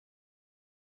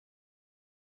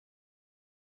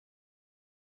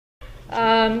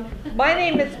My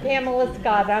name is Pamela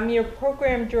Scott. I'm your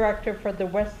program director for the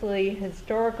Westerly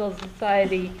Historical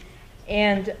Society,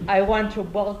 and I want to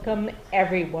welcome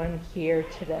everyone here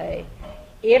today.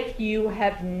 If you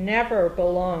have never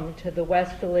belonged to the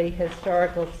Westerly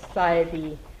Historical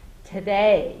Society,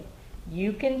 today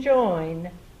you can join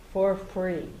for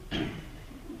free.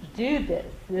 Do this.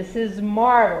 This is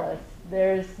marvelous.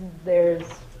 There's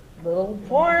little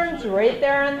forms right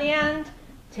there on the end.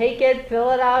 Take it,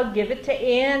 fill it out, give it to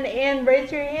Ann. Ann,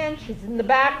 raise your hand. She's in the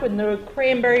back with the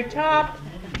cranberry top.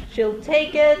 She'll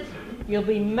take it. You'll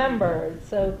be members.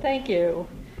 So thank you.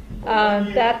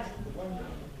 That's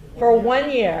for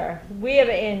 1 year. We have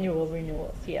annual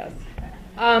renewals, yes.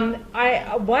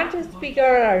 I want to speak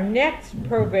about our next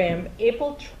program,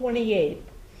 April 28th.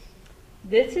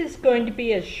 This is going to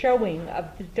be a showing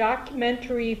of the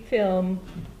documentary film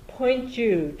Point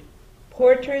Jude,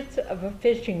 Portraits of a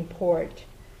Fishing Port.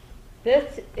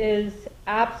 This is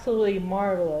absolutely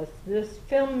marvelous. This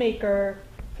filmmaker,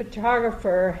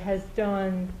 photographer has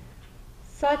done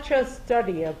such a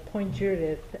study of Point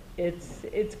Judith.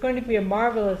 It's going to be a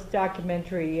marvelous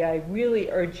documentary. I really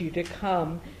urge you to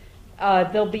come.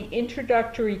 There'll be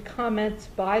introductory comments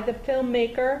by the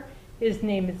filmmaker. His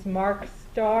name is Mark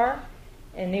Starr,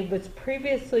 and it was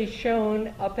previously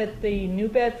shown up at the New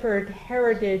Bedford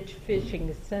Heritage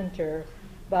Fishing Center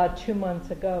about 2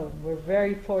 months ago. We're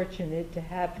very fortunate to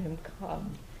have him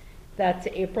come. That's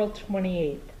April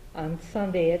 28th on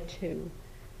Sunday at 2.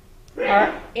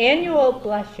 Our annual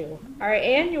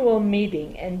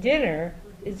meeting and dinner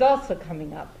is also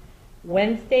coming up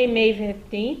Wednesday, May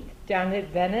 15th down at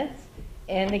Venice.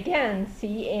 And again,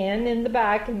 see Ann in the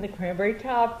back in the cranberry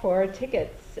top for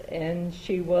tickets, and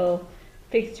she will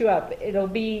fix you up. It'll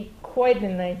be quite a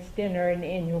nice dinner and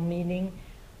annual meeting.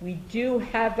 We do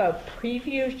have a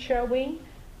preview showing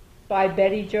by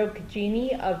Betty Jo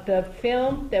Cagini of the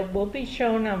film that will be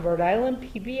shown on Rhode Island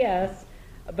PBS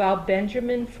about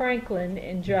Benjamin Franklin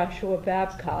and Joshua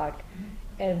Babcock.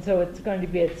 And so it's going to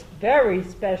be a very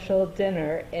special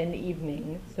dinner and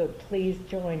evening, so please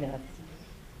join us.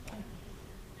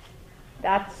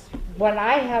 That's what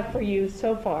I have for you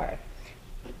so far.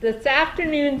 This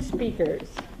afternoon's speakers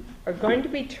are going to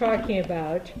be talking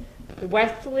about the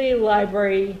Westerly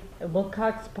Library in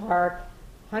Wilcox Park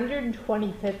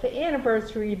 125th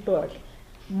anniversary book.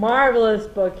 Marvelous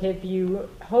book.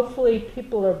 Hopefully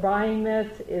people are buying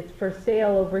this. It's for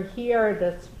sale over here at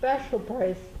a special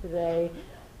price today.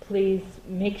 Please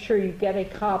make sure you get a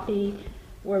copy.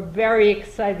 We're very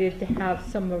excited to have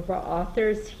some of our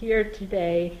authors here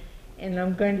today, and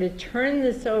I'm going to turn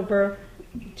this over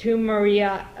to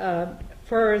Maria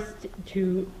first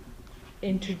to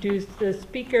introduce the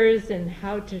speakers and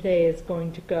how today is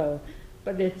going to go.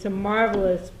 But it's a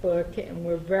marvelous book, and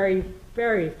we're very,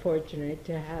 very fortunate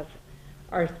to have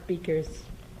our speakers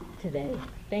today.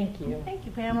 Thank you. Thank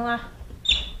you, Pamela.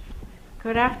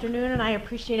 Good afternoon, and I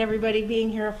appreciate everybody being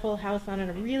here, a full house on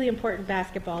a really important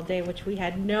basketball day, which we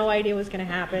had no idea was going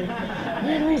to happen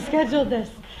when we scheduled this.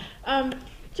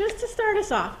 Just to start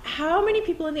us off, how many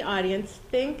people in the audience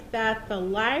think that the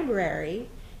library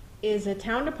is a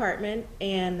town department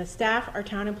and the staff are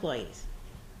town employees?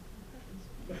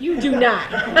 You do not.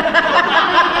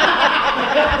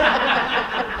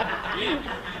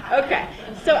 Okay,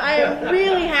 so I am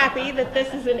really happy that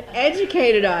this is an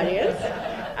educated audience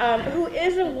who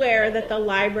is aware that the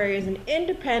library is an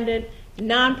independent,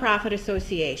 nonprofit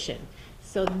association.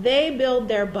 So they build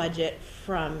their budget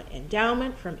from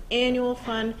endowment, from annual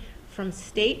fund, from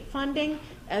state funding,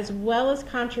 as well as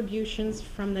contributions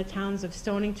from the towns of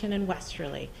Stonington and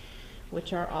Westerly,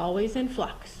 which are always in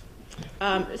flux.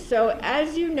 So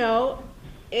as you know,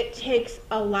 it takes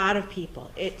a lot of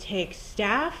people. It takes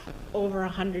staff over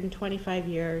 125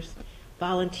 years,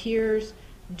 volunteers,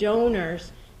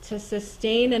 donors, to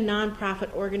sustain a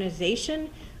nonprofit organization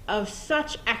of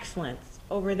such excellence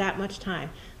over that much time.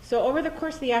 So over the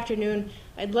course of the afternoon,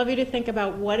 I'd love you to think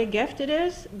about what a gift it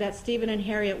is that Stephen and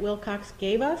Harriet Wilcox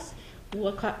gave us,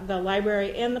 the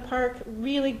library and the park,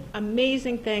 really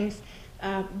amazing things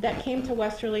that came to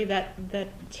Westerly that the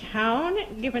town,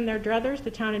 given their druthers, the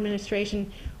town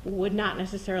administration would not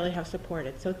necessarily have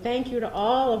supported. So thank you to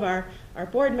all of our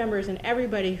board members and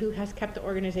everybody who has kept the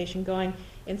organization going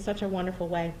in such a wonderful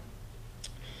way.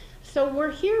 So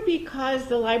we're here because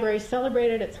the library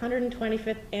celebrated its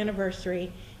 125th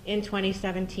anniversary in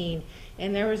 2017,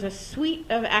 and there was a suite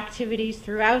of activities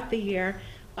throughout the year,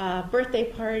 birthday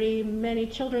party, many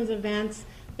children's events,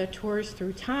 the tours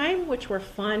through time, which were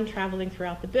fun, traveling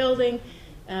throughout the building,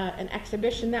 an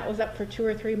exhibition that was up for 2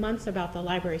 or 3 months about the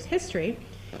library's history,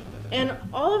 And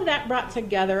all of that brought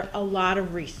together a lot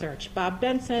of research. Bob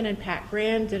Benson and Pat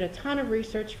Grand did a ton of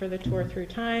research for the tour through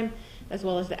time, as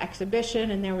well as the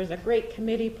exhibition, and there was a great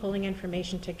committee pulling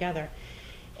information together.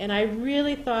 And I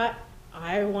really thought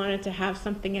I wanted to have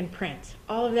something in print.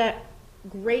 All of that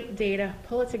great data,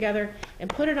 pull it together, and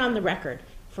put it on the record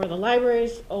for the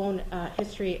library's own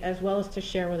history, as well as to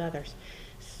share with others.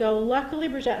 So luckily,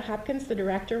 Brigitte Hopkins, the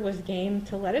director, was game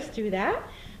to let us do that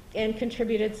and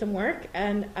contributed some work.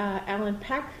 And Alan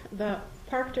Peck, the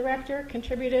park director,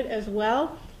 contributed as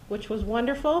well, which was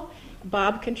wonderful.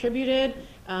 Bob contributed.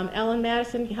 Ellen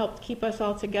Madison helped keep us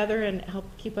all together and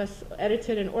helped keep us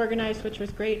edited and organized, which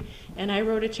was great. And I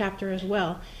wrote a chapter as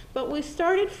well. But we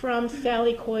started from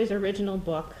Sally Coy's original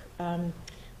book,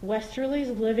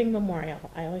 Westerly's Living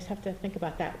Memorial. I always have to think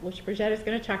about that, which Brigitte is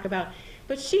going to talk about.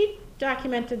 But she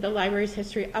documented the library's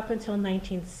history up until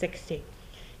 1960.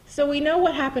 So we know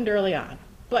what happened early on.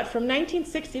 But from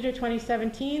 1960 to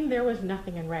 2017, there was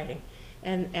nothing in writing.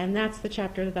 And that's the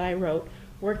chapter that I wrote,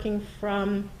 working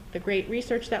from the great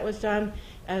research that was done,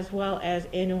 as well as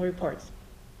annual reports.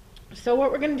 So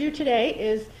what we're going to do today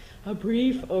is a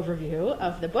brief overview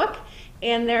of the book.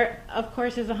 And there, of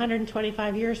course, is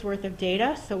 125 years worth of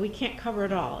data, so we can't cover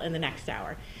it all in the next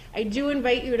hour. I do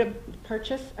invite you to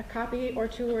purchase a copy or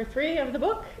two or three of the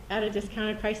book at a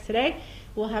discounted price today.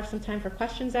 We'll have some time for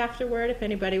questions afterward if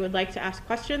anybody would like to ask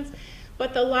questions.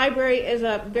 But the library is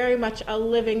very much a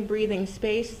living, breathing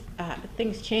space.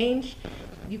 Things change.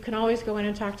 You can always go in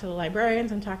and talk to the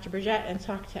librarians and talk to Brigitte and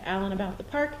talk to Alan about the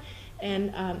park.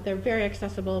 And they're very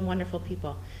accessible and wonderful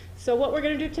people. So what we're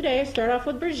going to do today is start off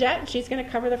with Brigitte. She's going to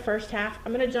cover the first half.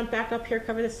 I'm going to jump back up here,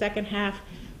 cover the second half.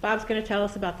 Bob's going to tell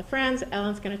us about the Friends.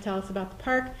 Ellen's going to tell us about the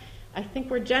park. I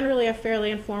think we're generally a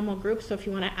fairly informal group, so if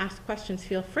you want to ask questions,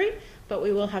 feel free. But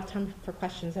we will have time for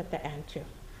questions at the end, too.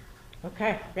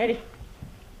 Okay, ready?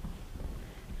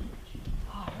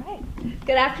 All right.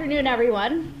 Good afternoon,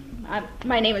 everyone.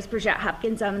 My name is Brigitte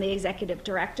Hopkins. I'm the executive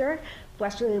director of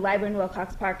Westerly Library in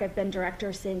Wilcox Park. I've been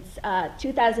director since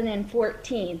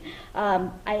 2014.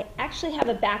 I actually have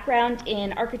a background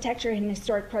in architecture and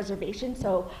historic preservation,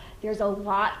 so there's a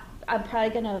lot. I'm probably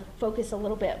going to focus a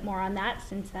little bit more on that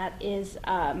since that is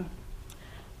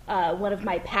one of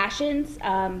my passions.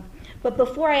 But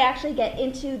before I actually get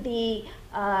into the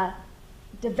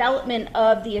development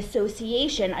of the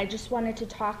association, I just wanted to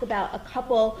talk about a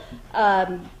couple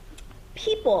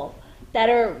people that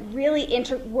are really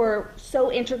were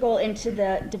so integral into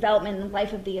the development and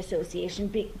life of the association,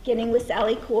 beginning with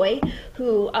Sally Coy,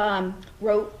 who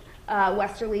wrote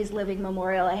Westerly's Living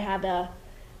Memorial. I have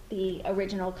the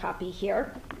original copy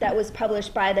here that was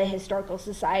published by the Historical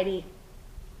Society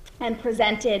and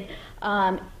presented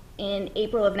in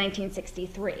April of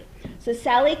 1963. So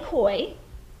Sally Coy.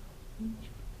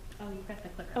 Oh, you've got the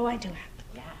clicker. Oh, I do have.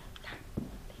 Yeah.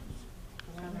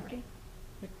 We're on the right.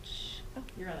 Which? Oh,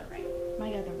 You're on the right.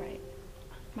 my other right.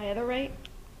 My other right?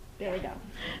 There we go.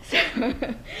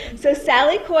 So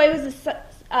Sally Coy was the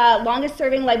longest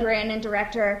serving librarian and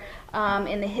director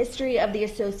in the history of the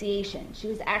association. She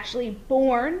was actually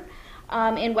born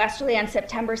in Westerly on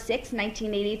September 6,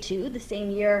 1982, the same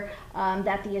year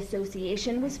that the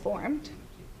association was formed.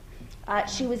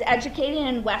 She was educated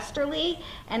in Westerly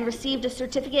and received a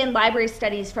certificate in library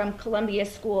studies from Columbia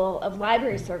School of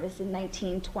Library Service in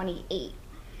 1928.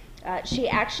 She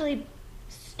actually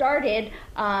started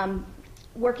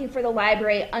working for the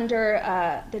library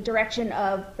under the direction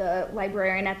of the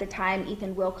librarian at the time,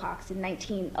 Ethan Wilcox, in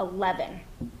 1911.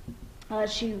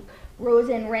 She rose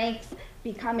in ranks,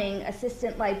 becoming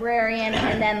assistant librarian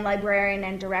and then librarian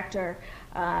and director,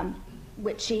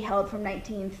 which she held from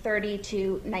 1930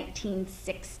 to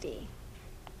 1960.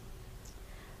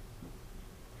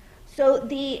 So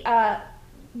the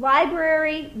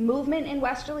library movement in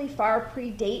Westerly far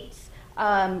predates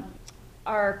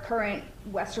our current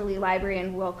Westerly Library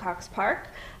in Wilcox Park.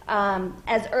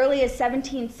 As early as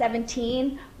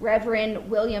 1717, Reverend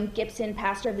William Gibson,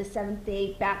 pastor of the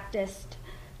Seventh-day Baptist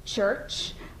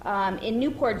Church in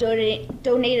Newport,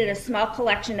 donated a small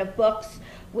collection of books,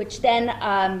 which then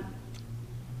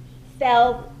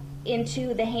fell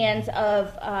into the hands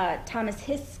of Thomas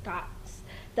Hiscox,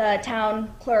 the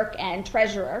town clerk and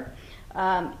treasurer.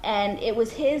 And it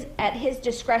was at his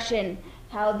discretion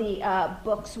how the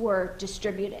books were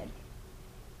distributed.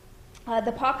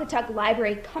 The Pawcatuck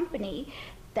Library Company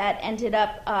that ended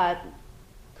up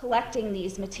collecting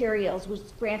these materials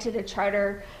was granted a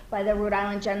charter by the Rhode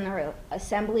Island General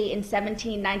Assembly in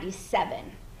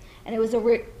 1797. And it was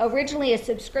originally a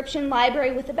subscription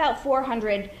library with about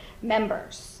 400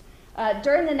 members.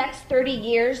 During the next 30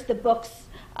 years, the books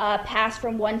passed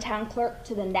from one town clerk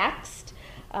to the next.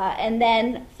 and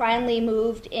then finally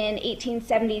moved in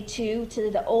 1872 to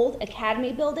the old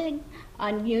Academy building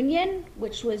on Union,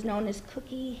 which was known as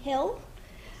Cookie Hill,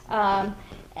 and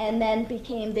then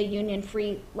became the Union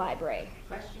Free Library.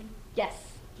 Question?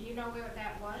 Yes. Do you know where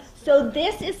that was? So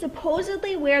this is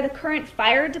supposedly where the current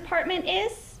fire department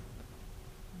is.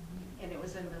 And it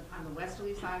was on the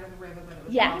westerly side of the river, but it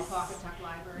was Yes. called Pawcatuck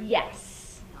Library?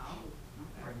 Yes. Oh,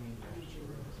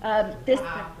 okay. This.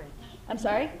 Wow. I'm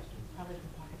sorry.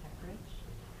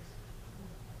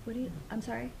 What do you? I'm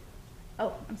sorry.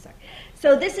 Oh, I'm sorry.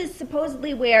 So this is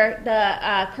supposedly where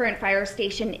the current fire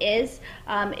station is.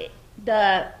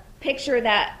 The picture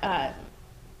that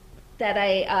that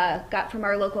I got from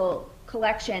our local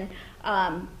collection,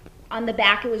 on the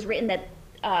back it was written that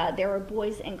there were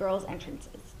boys and girls entrances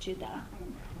to the,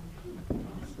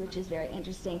 which is very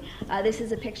interesting. This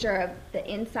is a picture of the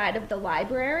inside of the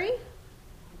library.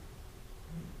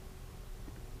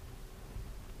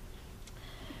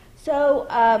 So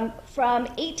from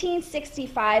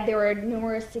 1865, there were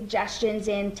numerous suggestions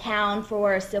in town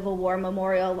for a Civil War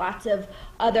memorial. Lots of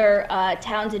other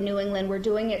towns in New England were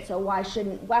doing it, so why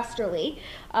shouldn't Westerly?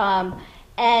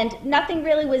 And nothing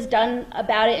really was done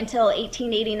about it until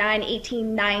 1889,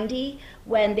 1890,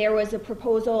 when there was a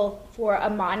proposal for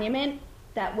a monument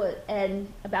that was, and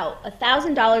about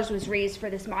 $1,000 was raised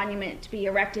for this monument to be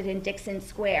erected in Dixon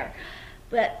Square.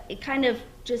 But it kind of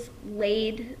just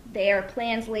laid there,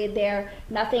 plans laid there,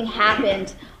 nothing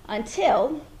happened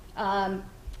until a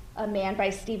man by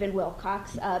Stephen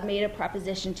Wilcox made a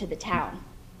proposition to the town.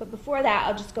 But before that,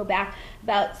 I'll just go back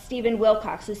about Stephen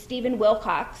Wilcox. So Stephen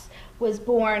Wilcox was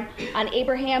born on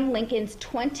Abraham Lincoln's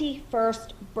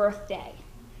 21st birthday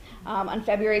on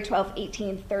February 12,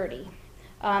 1830.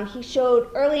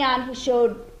 Early on, he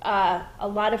showed a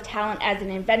lot of talent as an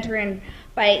inventor, and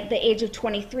by the age of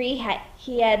 23,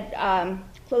 he had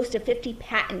close to 50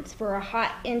 patents for a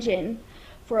hot engine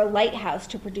for a lighthouse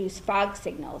to produce fog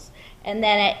signals. And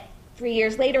then 3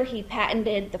 years later, he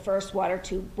patented the first water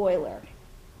tube boiler.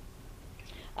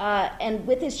 And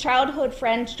with his childhood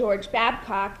friend, George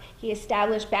Babcock, he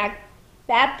established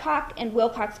Babcock and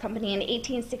Wilcox Company in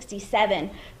 1867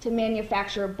 to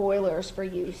manufacture boilers for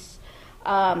use,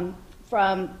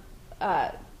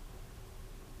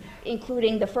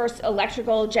 including the first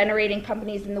electrical generating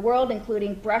companies in the world,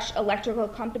 including Brush Electrical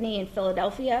Company in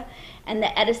Philadelphia and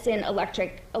the Edison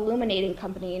Electric Illuminating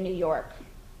Company in New York.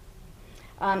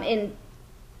 In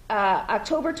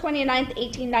October 29th,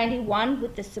 1891,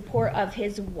 with the support of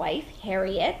his wife,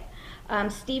 Harriet,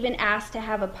 Stephen asked to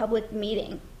have a public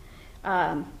meeting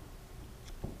at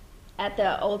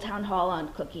the Old Town Hall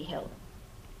on Cookie Hill.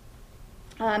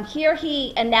 Here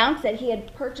he announced that he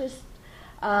had purchased,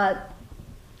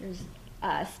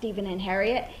 Stephen and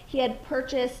Harriet, he had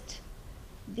purchased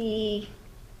the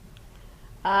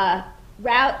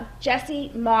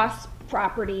Jesse Moss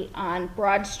property on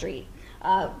Broad Street,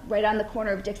 right on the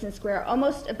corner of Dixon Square,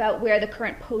 almost about where the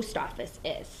current post office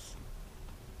is.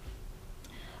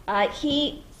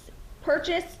 He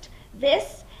purchased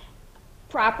this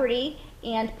property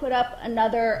and put up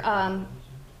another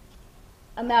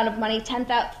amount of money,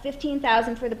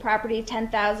 $15,000 for the property,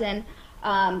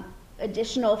 $10,000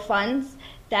 additional funds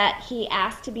that he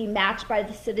asked to be matched by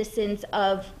the citizens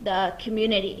of the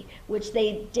community, which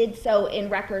they did so in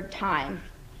record time.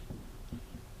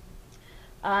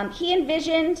 He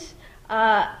envisioned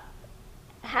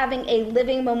having a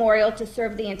living memorial to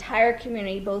serve the entire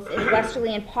community, both in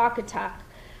Westerly and Pawcatuck,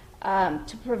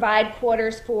 to provide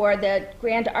quarters for the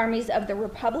Grand Armies of the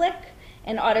Republic,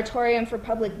 an auditorium for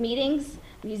public meetings,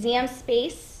 museum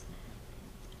space,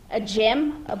 a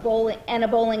gym, and a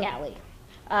bowling alley.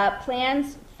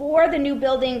 Plans for the new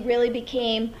building really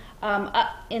became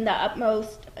in the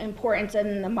utmost importance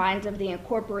in the minds of the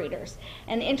incorporators.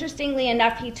 And interestingly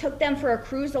enough, he took them for a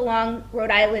cruise along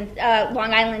Long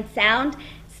Island Sound,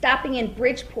 stopping in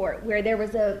Bridgeport, where there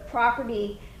was a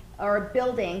property or a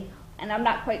building, and I'm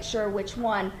not quite sure which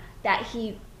one, that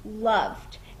he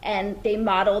loved. And they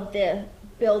modeled the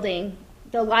building,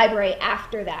 the library,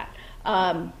 after that.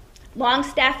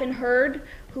 Longstaff and Hurd,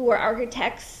 who were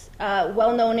architects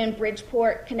well known in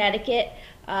Bridgeport, Connecticut,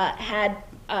 had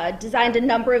designed a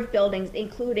number of buildings,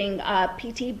 including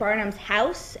P.T. Barnum's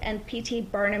house and P.T.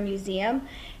 Barnum Museum.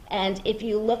 And if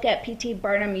you look at P.T.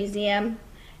 Barnum Museum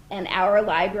and our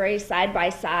library side by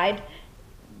side,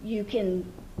 you can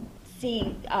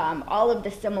see all of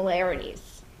the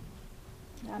similarities.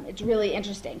 It's really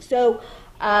interesting. So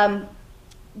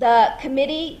the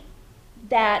committee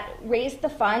that raised the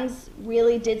funds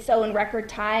really did so in record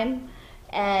time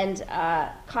and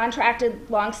contracted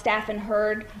Longstaff and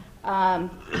Hurd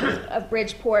of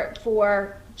Bridgeport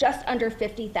for just under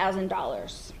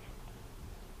 $50,000.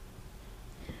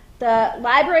 The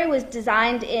library was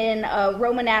designed in a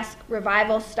Romanesque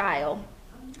revival style.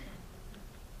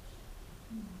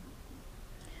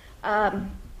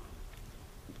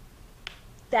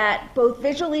 That both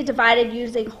visually divided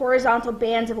using horizontal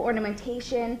bands of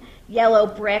ornamentation, yellow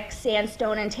brick,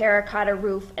 sandstone, and terracotta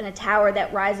roof, and a tower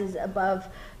that rises above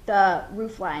the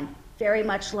roofline, very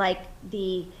much like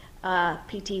the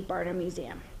P.T. Barnum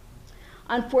Museum.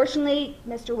 Unfortunately,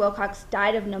 Mr. Wilcox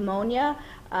died of pneumonia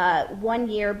 1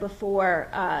 year before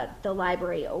the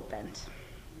library opened.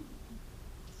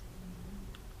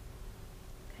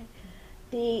 Okay.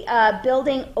 The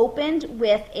building opened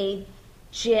with a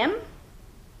gym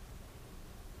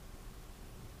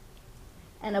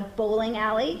and a bowling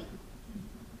alley.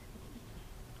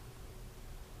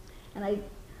 And I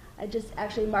just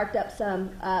actually marked up some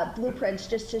blueprints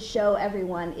just to show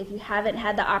everyone. If you haven't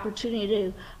had the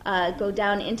opportunity to go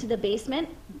down into the basement,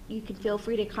 you can feel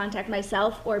free to contact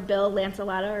myself or Bill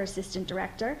Lancelota, our assistant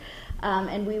director,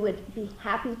 and we would be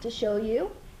happy to show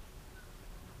you.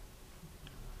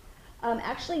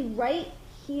 Actually, right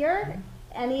here,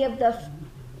 any of the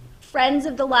friends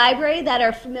of the library that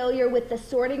are familiar with the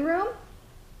sorting room,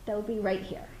 that would be right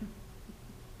here.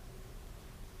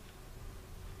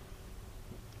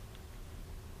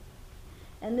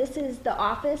 And this is the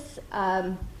office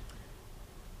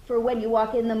for when you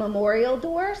walk in the memorial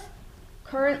doors.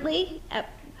 Currently,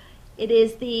 it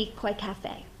is the Koi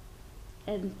Cafe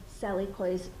and Sally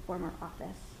Koi's former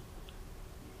office.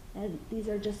 And these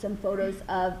are just some photos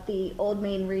of the old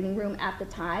main reading room at the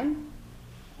time.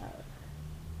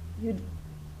 You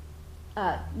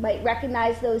might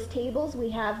recognize those tables. We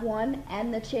have one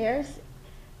and the chairs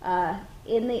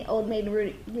in the old main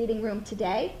reading room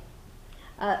today.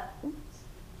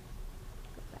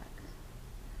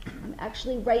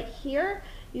 Actually, right here,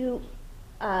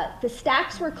 the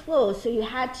stacks were closed, so you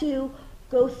had to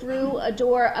go through a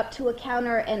door up to a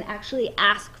counter and actually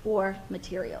ask for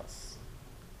materials.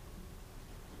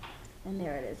 And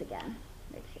there it is again,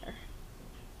 right here.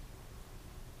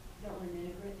 Is that where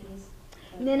Ninigrit is?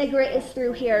 Ninigrit is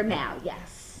through here now,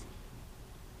 yes.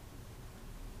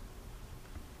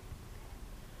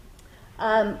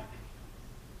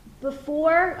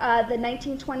 Before the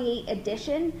 1928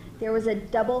 edition, there was a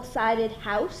double-sided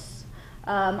house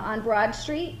on Broad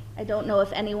Street. I don't know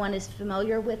if anyone is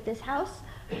familiar with this house,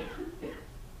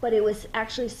 but it was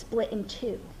actually split in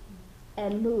two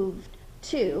and moved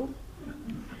to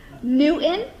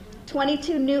Newton,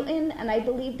 22 Newton, and I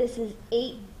believe this is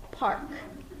 8 Park.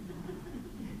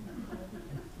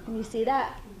 Can you see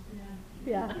that?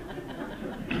 Yeah.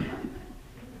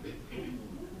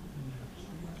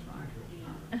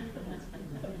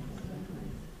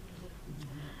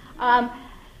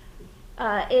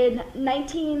 In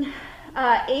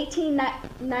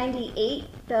 1898,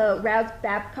 the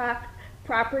Rouse-Babcock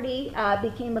property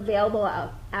became available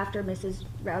after Mrs.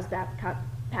 Rouse-Babcock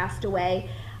passed away.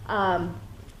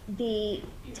 The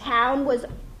town was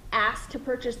asked to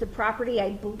purchase the property,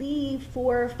 I believe,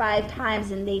 4 or 5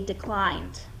 times, and they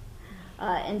declined.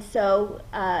 And so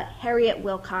Harriet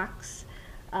Wilcox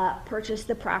purchased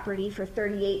the property for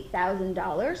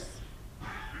 $38,000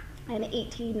 in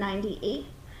 1898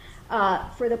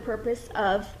 for the purpose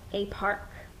of a park.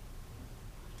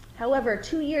 However,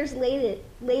 2 years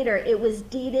later, it was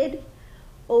deeded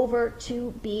over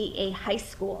to be a high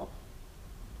school,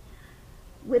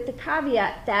 with the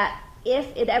caveat that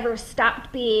if it ever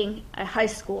stopped being a high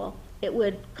school, it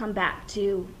would come back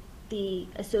to the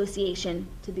association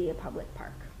to be a public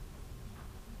park.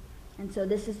 And so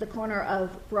this is the corner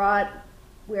of Broad,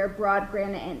 where Broad,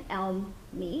 Granite, and Elm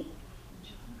meet.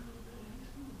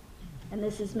 And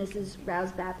this is Mrs.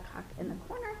 Rouse-Babcock in the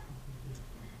corner.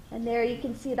 And there you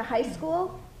can see the high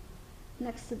school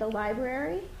next to the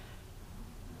library.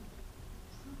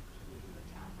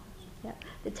 Yep.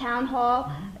 The town hall,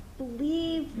 I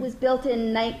believe, was built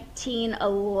in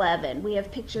 1911. We have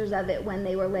pictures of it when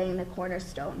they were laying the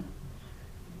cornerstone.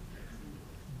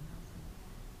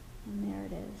 And there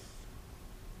it is.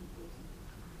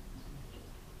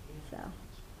 So,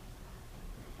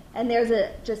 and there's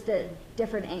just a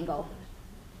different angle.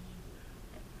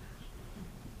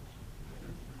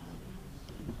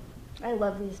 I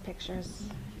love these pictures.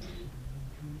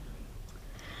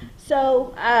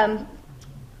 So,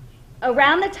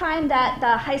 around the time that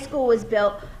the high school was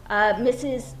built,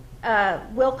 Mrs.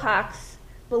 Wilcox,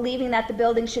 believing that the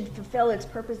building should fulfill its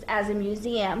purpose as a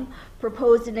museum,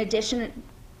 proposed an addition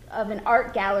of an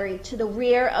art gallery to the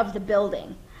rear of the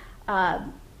building.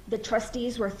 The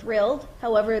trustees were thrilled.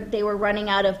 However, they were running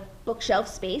out of bookshelf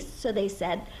space, so they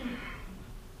said,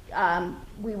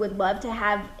 we would love to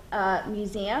have a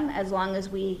museum as long as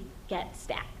we get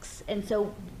stacks. And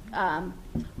so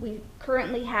we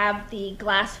currently have the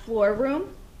glass floor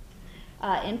room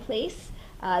in place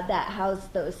that house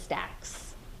those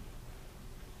stacks.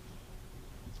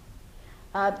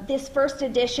 This first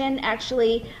edition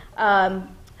actually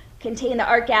contained the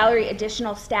art gallery,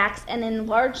 additional stacks, and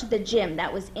enlarged the gym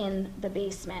that was in the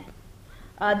basement.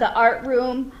 The art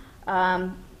room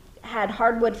had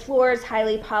hardwood floors,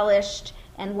 highly polished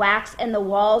and wax, and the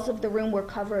walls of the room were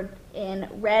covered in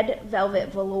red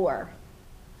velvet velour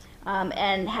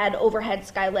and had overhead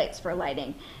skylights for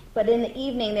lighting. But in the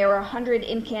evening, there were 100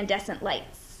 incandescent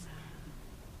lights.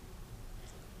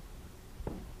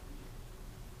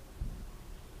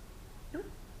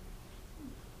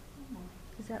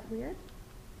 Is that weird?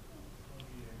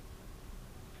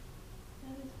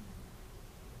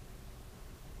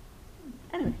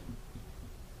 Anyway.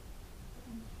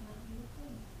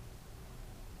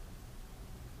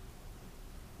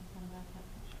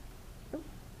 Oh.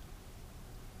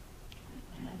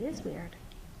 That is weird.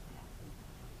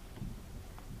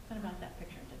 What about that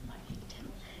picture?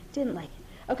 Didn't like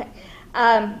it. Okay.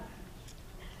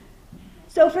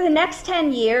 So for the next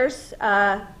 10 years,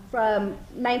 from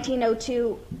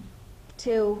 1902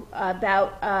 to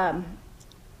about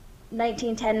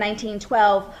 1910,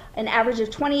 1912, an average of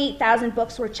 28,000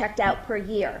 books were checked out per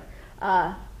year.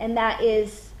 And that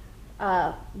is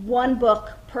one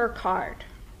book per card.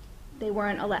 They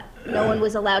weren't allowed, no one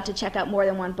was allowed to check out more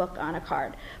than one book on a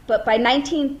card. But by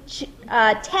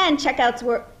 1910, checkouts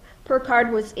were per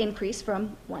card was increased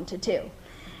from 1 to 2.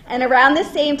 And around the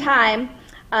same time,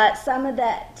 some of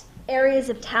the areas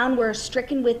of town were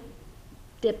stricken with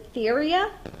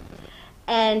diphtheria,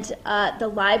 and the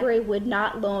library would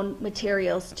not loan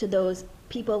materials to those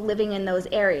people living in those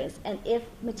areas. And if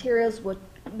materials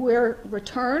were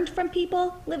returned from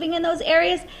people living in those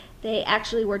areas, they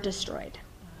actually were destroyed.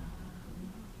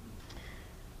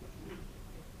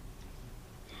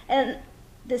 And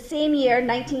the same year,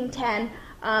 1910,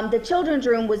 the children's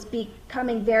room was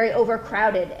becoming very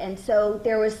overcrowded, and so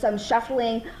there was some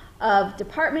shuffling of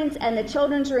departments, and the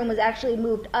children's room was actually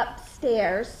moved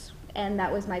upstairs, and that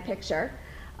was my picture,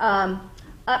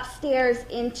 upstairs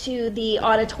into the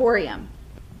auditorium.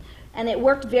 And it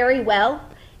worked very well,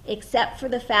 except for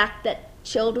the fact that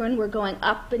children were going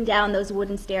up and down those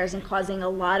wooden stairs and causing a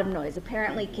lot of noise.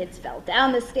 Apparently kids fell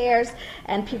down the stairs,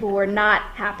 and people were not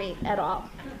happy at all.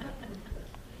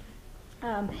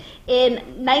 In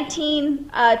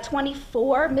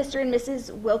 1924, Mr. and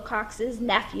Mrs. Wilcox's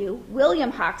nephew, William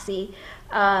Hoxie,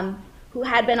 who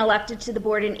had been elected to the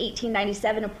board in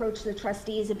 1897, approached the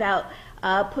trustees about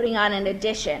putting on an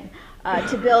addition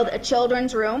to build a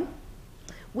children's room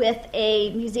with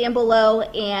a museum below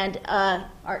and an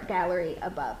art gallery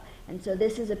above. And so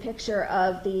this is a picture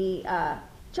of the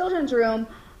children's room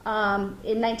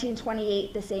in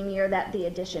 1928, the same year that the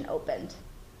addition opened.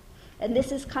 And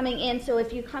this is coming in, so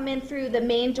if you come in through the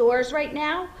main doors right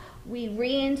now, we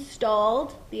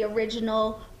reinstalled the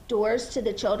original doors to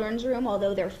the children's room,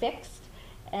 although they're fixed.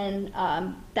 And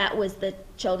that was the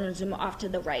children's room off to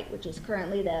the right, which is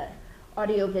currently the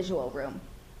audiovisual room.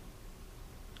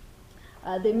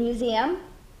 The museum.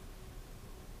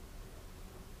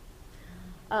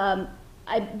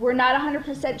 We're not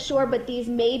 100% sure, but these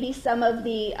may be some of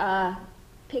the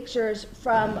pictures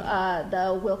from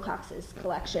the Wilcox's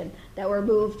collection that were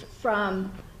moved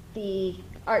from the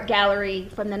art gallery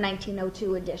from the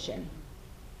 1902 edition.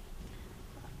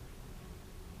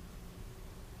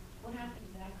 What happened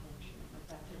to that collection? Was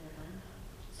that to the home?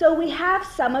 So we have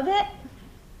some of it.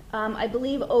 I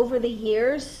believe over the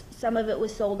years, some of it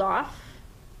was sold off.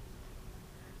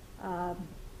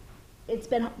 It's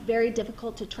been very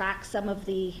difficult to track some of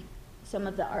the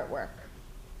artwork.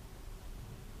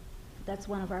 That's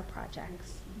one of our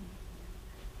projects.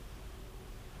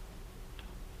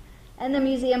 And the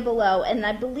museum below, and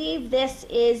I believe this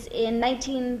is in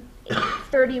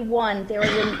 1931, there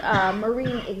was a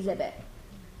marine exhibit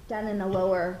down in the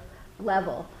lower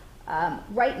level.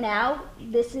 Right now,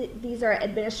 these are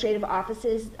administrative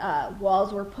offices.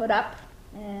 Walls were put up,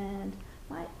 and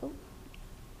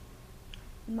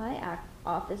my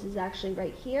office is actually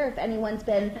right here. If anyone's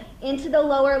been into the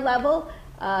lower level,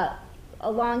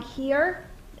 along here,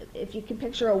 if you can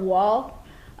picture a wall,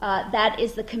 that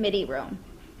is the committee room.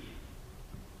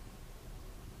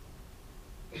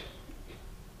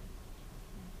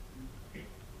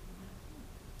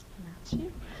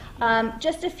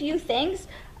 Just a few things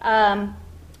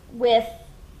with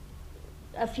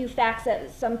a few facts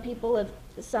that some people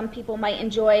might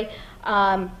enjoy.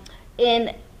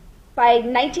 By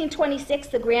 1926,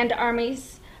 the Grand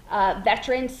Armies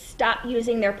veterans stopped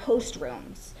using their post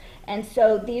rooms. And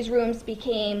so these rooms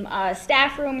became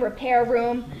staff room, repair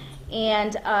room,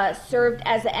 and served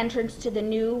as the entrance to the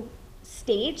new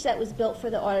stage that was built for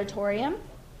the auditorium.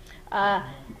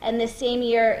 And this same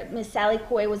year, Ms. Sally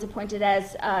Coy was appointed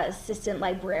as assistant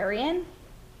librarian.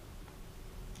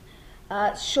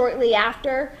 Shortly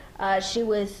after, she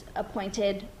was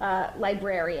appointed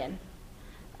librarian.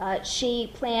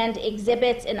 She planned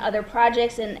exhibits and other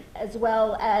projects, and as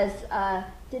well as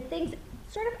did things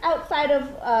sort of outside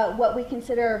of what we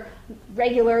consider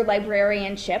regular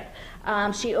librarianship.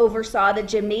 She oversaw the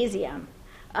gymnasium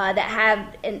that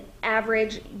had an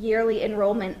average yearly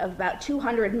enrollment of about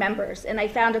 200 members. And I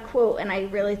found a quote, and I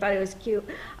really thought it was cute.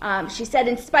 She said,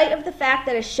 "In spite of the fact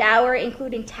that a shower,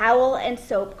 including towel and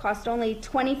soap, cost only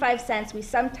 25 cents, we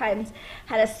sometimes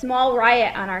had a small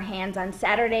riot on our hands on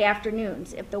Saturday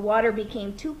afternoons if the water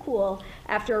became too cool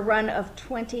after a run of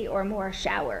 20 or more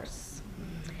showers."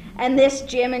 And this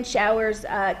gym and showers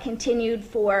continued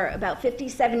for about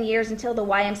 57 years until the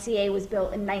YMCA was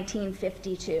built in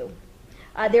 1952.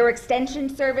 There were extension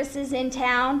services in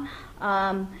town,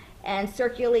 and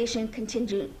circulation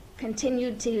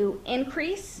continued to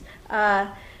increase.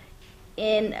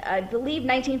 In, I believe,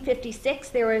 1956,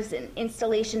 there was an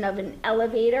installation of an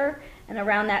elevator, and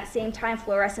around that same time,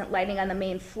 fluorescent lighting on the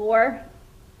main floor.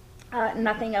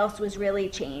 Nothing else was really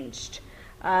changed.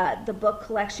 The book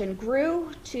collection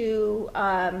grew to,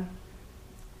 by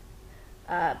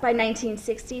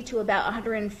 1960, to about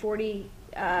 140,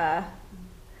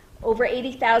 over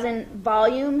 80,000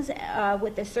 volumes,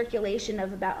 with a circulation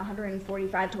of about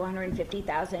 145 to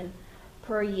 150,000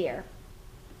 per year.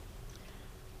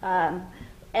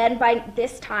 And by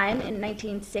this time, in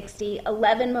 1960,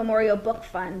 11 memorial book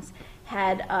funds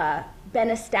had been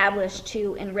established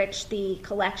to enrich the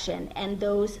collection, and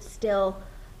those still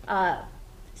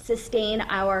sustain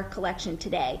our collection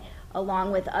today,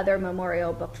 along with other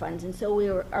memorial book funds. And so we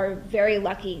are very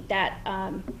lucky that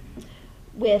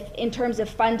in terms of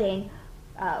funding,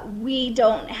 we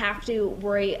don't have to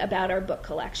worry about our book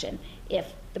collection.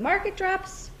 If the market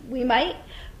drops, we might,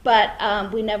 but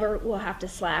we never will have to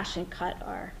slash and cut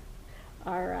our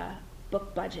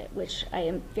book budget, which I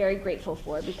am very grateful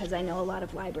for, because I know a lot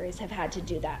of libraries have had to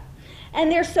do that.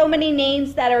 And there's so many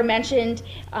names that are mentioned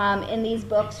in these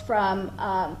books, from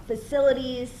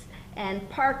facilities and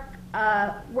park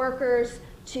workers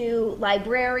to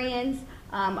librarians.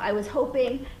 I was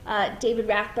hoping, David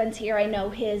Rathbun's here. I know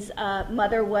his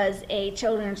mother was a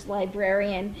children's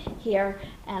librarian here,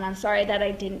 and I'm sorry that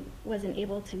I wasn't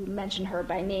able to mention her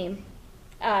by name.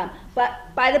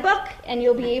 But buy the book, and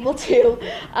you'll be able to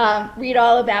read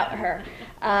all about her.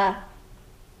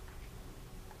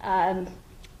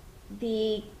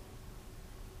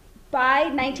 By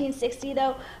 1960,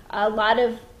 though, a lot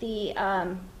of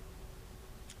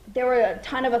there were a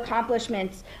ton of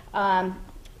accomplishments.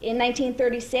 In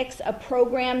 1936, a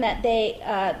program that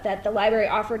the library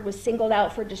offered was singled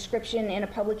out for description in a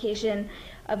publication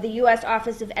of the U.S.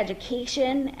 Office of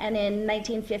Education, and in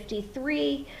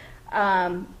 1953,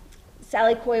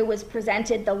 Sally Coy was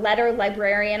presented the Letter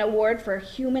Librarian Award for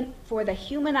the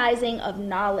Humanizing of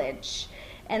Knowledge.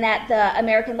 And at the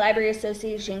American Library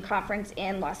Association conference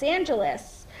in Los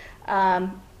Angeles, there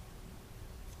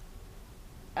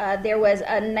was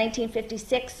a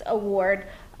 1956 award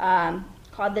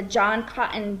called the John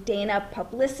Cotton Dana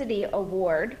Publicity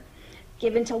Award,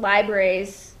 given to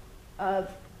libraries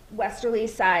of Westerly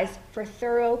size for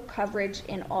thorough coverage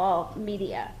in all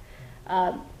media.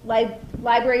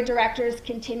 Library directors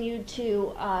continued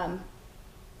to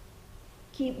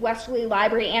keep Westerly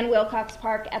Library and Wilcox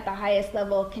Park at the highest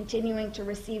level, continuing to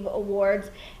receive awards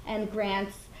and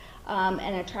grants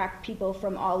and attract people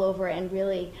from all over, and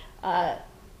really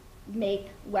make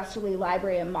Westerly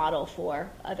Library a model for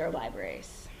other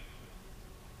libraries.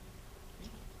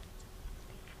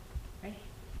 Ready?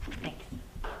 Thanks.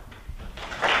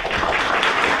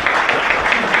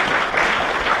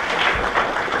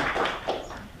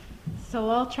 So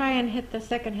I'll try and hit the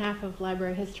second half of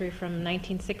library history from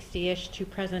 1960-ish to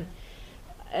present.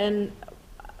 And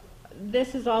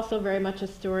this is also very much a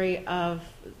story of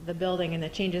the building and the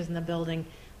changes in the building,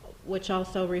 which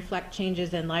also reflect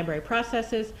changes in library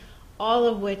processes, all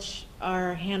of which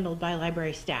are handled by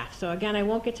library staff. So again, I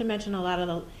won't get to mention a lot of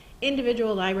the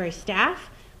individual library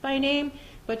staff by name,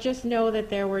 but just know that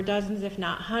there were dozens, if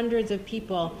not hundreds, of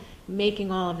people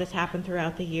making all of this happen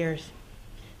throughout the years.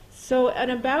 So at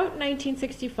about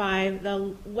 1965,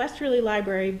 the Westerly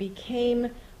Library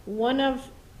became one of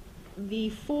the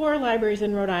 4 libraries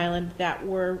in Rhode Island that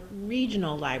were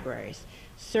regional libraries,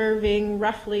 serving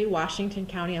roughly Washington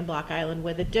County and Block Island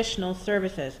with additional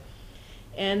services.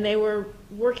 And they were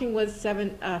working with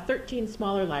 13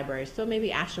 smaller libraries, so maybe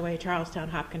Ashaway, Charlestown,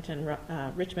 Hopkinton,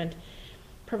 Richmond,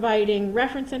 providing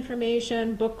reference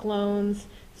information, book loans,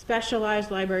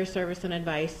 specialized library service and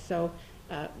advice, so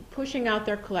pushing out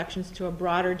their collections to a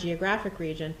broader geographic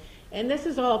region. And this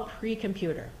is all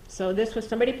pre-computer. So this was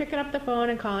somebody picking up the phone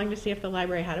and calling to see if the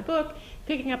library had a book,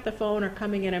 picking up the phone or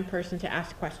coming in person to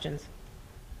ask questions.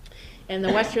 And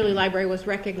the Westerly Library was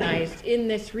recognized in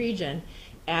this region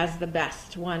as the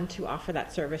best one to offer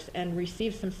that service and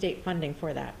received some state funding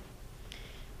for that.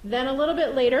 Then a little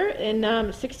bit later,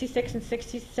 in 66 and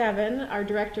 67, our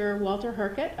director, Walter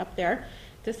Herkett, up there,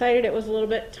 decided it was a little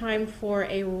bit time for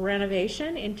a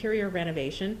renovation, interior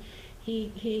renovation.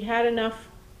 He had enough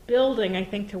building, I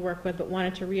think, to work with, but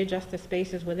wanted to readjust the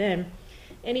spaces within.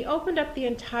 And he opened up the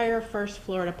entire first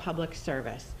floor to public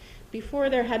service. Before,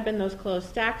 there had been those closed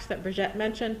stacks that Brigitte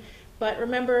mentioned, but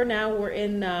remember now we're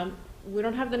in, we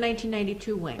don't have the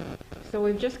 1992 wing. So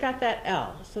we've just got that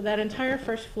L. So that entire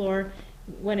first floor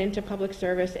went into public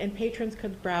service, and patrons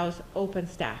could browse open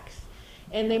stacks.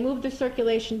 And they moved the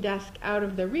circulation desk out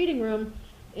of the reading room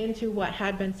into what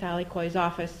had been Sally Coy's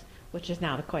office, which is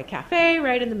now the Coy Cafe,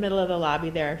 right in the middle of the lobby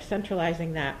there,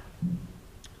 centralizing that.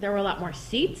 There were a lot more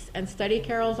seats and study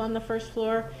carrels on the first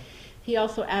floor. He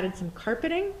also added some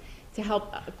carpeting to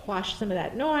help quash some of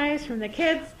that noise from the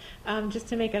kids, just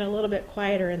to make it a little bit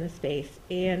quieter in the space,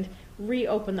 and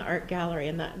reopen the art gallery.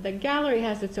 And the gallery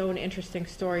has its own interesting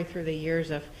story through the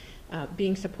years of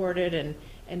being supported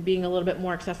and being a little bit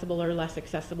more accessible or less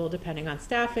accessible depending on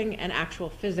staffing and actual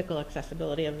physical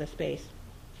accessibility of the space.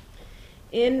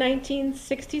 In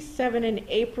 1967, in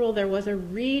April, there was a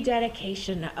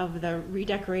rededication of the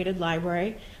redecorated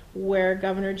library where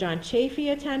Governor John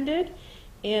Chafee attended,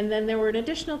 and then there were an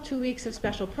additional 2 weeks of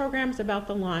special programs about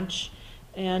the launch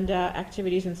and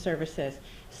activities and services.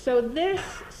 So this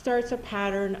starts a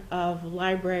pattern of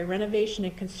library renovation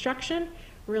and construction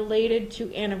related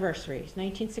to anniversaries.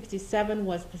 1967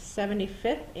 was the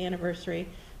 75th anniversary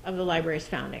of the library's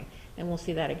founding, and we'll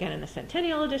see that again in the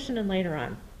Centennial Edition and later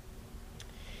on.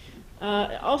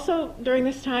 Also, during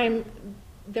this time,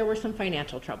 there were some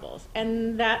financial troubles,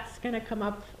 and that's going to come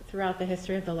up throughout the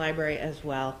history of the library as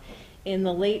well. In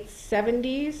the late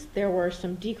 70s, there were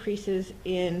some decreases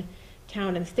in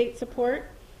town and state support.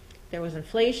 There was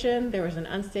inflation, there was an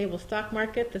unstable stock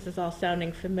market. This is all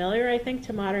sounding familiar, I think,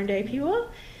 to modern day people.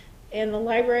 And the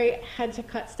library had to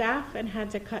cut staff and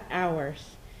had to cut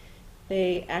hours.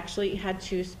 They actually had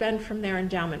to spend from their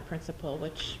endowment principle,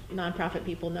 which nonprofit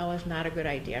people know is not a good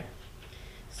idea.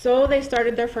 So they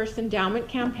started their first endowment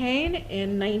campaign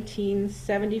in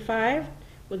 1975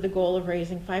 with the goal of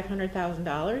raising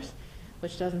 $500,000,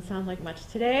 which doesn't sound like much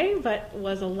today, but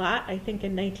was a lot, I think,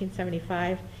 in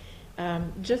 1975,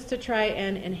 just to try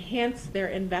and enhance their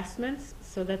investments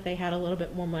so that they had a little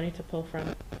bit more money to pull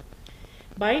from.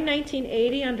 By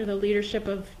 1980, under the leadership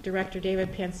of Director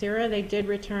David Pansera, they did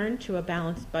return to a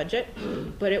balanced budget,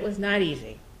 but it was not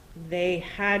easy. They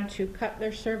had to cut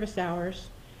their service hours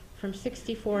from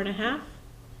 64.5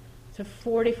 to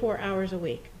 44 hours a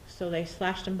week. So they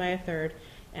slashed them by a third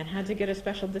and had to get a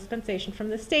special dispensation from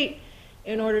the state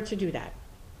in order to do that.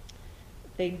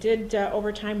 They did,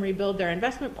 over time, rebuild their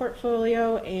investment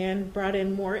portfolio and brought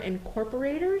in more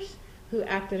incorporators who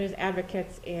acted as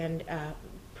advocates and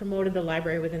promoted the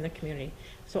library within the community.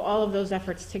 So all of those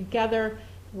efforts together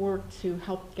worked to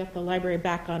help get the library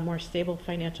back on more stable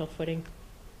financial footing.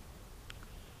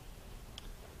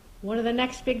 One of the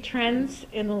next big trends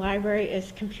in the library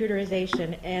is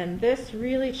computerization, and this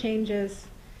really changes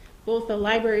both the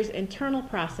library's internal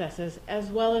processes as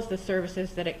well as the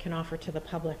services that it can offer to the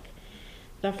public.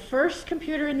 The first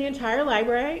computer in the entire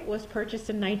library was purchased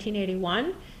in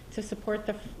 1981 to support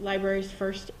the library's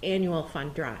first annual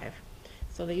fund drive.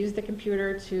 So they used the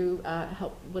computer to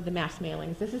help with the mass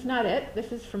mailings. This is not it.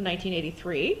 This is from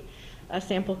 1983, a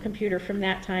sample computer from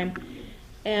that time.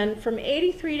 And from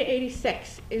 83 to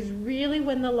 86 is really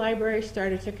when the library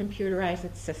started to computerize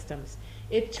its systems.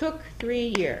 It took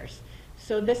 3 years.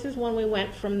 So this is when we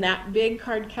went from that big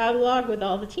card catalog with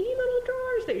all the teeny little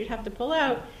drawers that you'd have to pull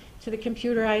out to the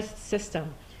computerized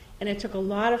system. And it took a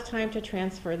lot of time to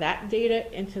transfer that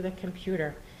data into the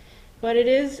computer. But it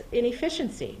is an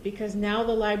efficiency because now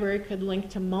the library could link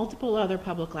to multiple other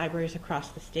public libraries across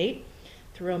the state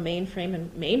through a mainframe.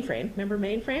 Remember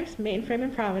mainframes? Mainframe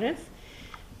in Providence.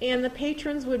 And the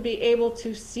patrons would be able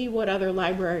to see what other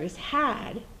libraries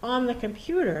had on the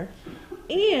computer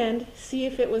and see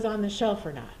if it was on the shelf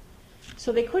or not.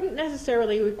 So they couldn't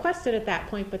necessarily request it at that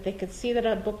point, but they could see that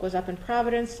a book was up in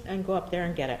Providence and go up there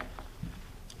and get it.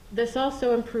 This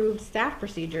also improved staff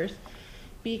procedures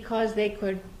because they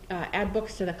could add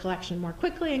books to the collection more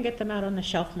quickly and get them out on the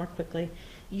shelf more quickly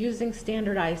using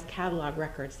standardized catalog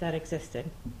records that existed.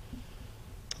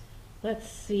 Let's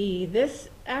see, this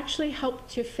actually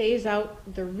helped to phase out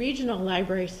the regional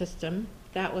library system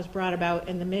that was brought about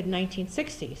in the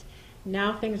mid-1960s.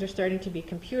 Now things are starting to be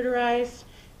computerized.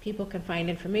 People can find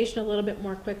information a little bit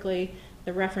more quickly.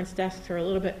 The reference desks are a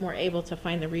little bit more able to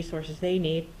find the resources they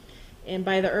need. And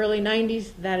by the early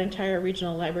 90s, that entire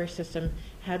regional library system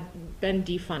had been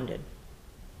defunded.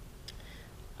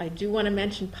 I do want to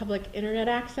mention public internet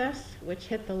access, which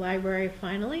hit the library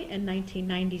finally in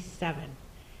 1997.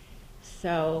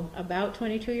 So about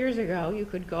 22 years ago, you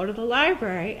could go to the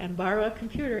library and borrow a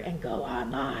computer and go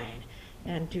online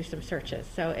and do some searches.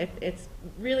 So it's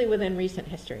really within recent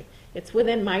history. It's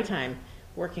within my time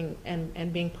working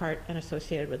and being part and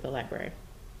associated with the library.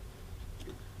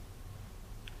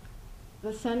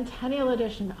 The Centennial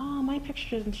Edition. Oh, my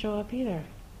picture doesn't show up either.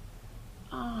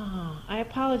 Ah, I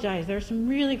apologize. There are some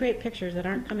really great pictures that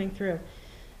aren't coming through.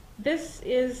 This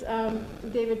is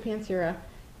David Pansura.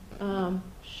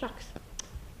 Shucks.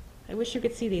 I wish you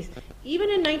could see these. Even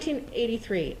in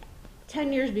 1983,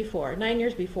 9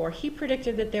 years before, he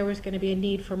predicted that there was going to be a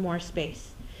need for more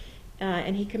space.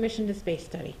 And he commissioned a space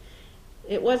study.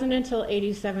 It wasn't until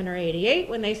 87 or 88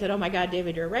 when they said, oh my God,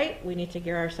 David, you're right. We need to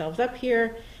gear ourselves up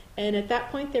here. And at that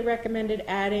point, they recommended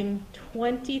adding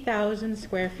 20,000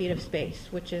 square feet of space,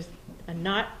 which is a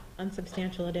not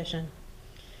unsubstantial addition.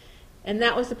 And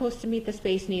that was supposed to meet the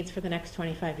space needs for the next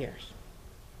 25 years.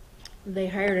 They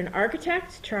hired an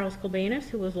architect, Charles Kilbanus,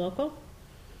 who was local.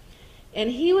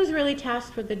 And he was really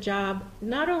tasked with the job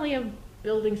not only of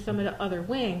building some of the other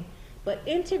wing, but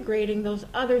integrating those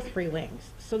other 3 wings.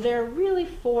 So there are really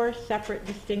 4 separate,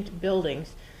 distinct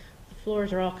buildings. The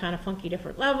floors are all kind of funky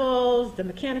different levels, the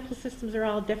mechanical systems are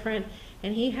all different,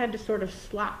 and he had to sort of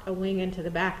slot a wing into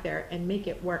the back there and make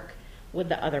it work with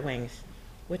the other wings,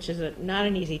 which is not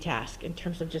an easy task in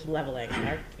terms of just leveling.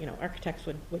 Architects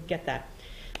would get that.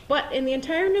 But in the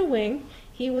entire new wing,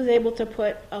 he was able to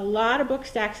put a lot of book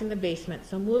stacks in the basement,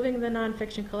 so moving the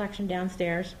nonfiction collection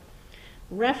downstairs.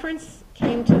 Reference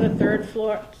came to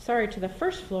the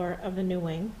first floor of the new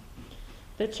wing.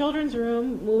 The children's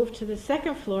room moved to the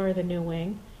second floor of the new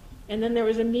wing, and then there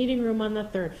was a meeting room on the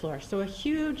 3rd floor. So a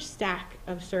huge stack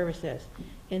of services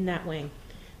in that wing.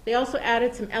 They also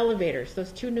added some elevators,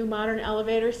 those 2 new modern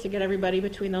elevators to get everybody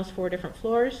between those 4 different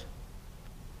floors.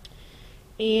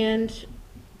 And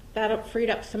that freed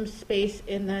up some space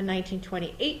in the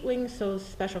 1928 wing, so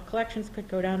special collections could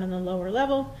go down on the lower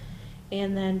level.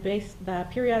 And then the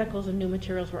periodicals and new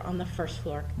materials were on the 1st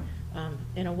floor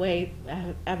in a way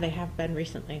as they have been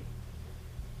recently.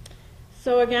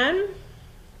 So again,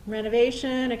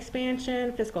 renovation,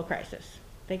 expansion, fiscal crisis.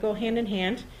 They go hand in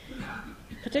hand,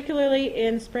 particularly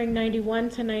in spring 91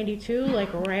 to 92,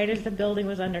 like right as the building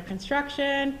was under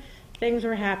construction, things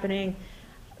were happening.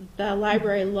 The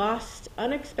library lost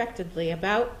unexpectedly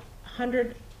about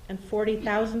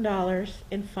 $140,000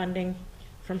 in funding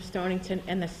from Stonington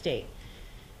and the state.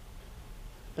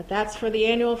 But that's for the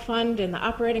annual fund and the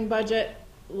operating budget.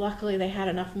 Luckily, they had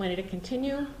enough money to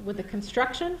continue with the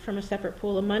construction from a separate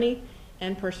pool of money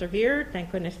and persevered.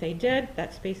 Thank goodness they did.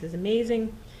 That space is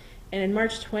amazing. And in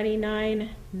March 29,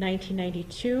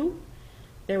 1992,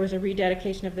 there was a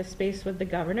rededication of the space with the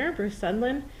governor, Bruce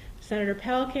Sundlin. Senator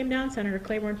Pell came down, Senator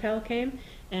Claiborne Pell came,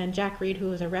 and Jack Reed, who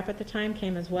was a rep at the time,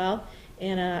 came as well.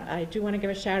 And I do want to give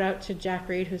a shout out to Jack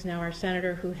Reed, who's now our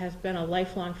senator, who has been a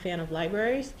lifelong fan of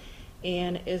libraries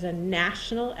and is a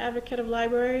national advocate of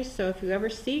libraries. So if you ever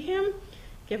see him,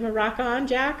 give him a rock on,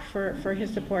 Jack, for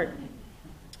his support.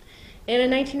 And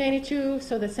in 1992,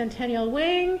 so the Centennial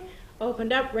Wing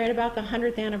opened up right about the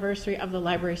 100th anniversary of the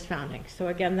library's founding. So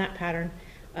again, that pattern,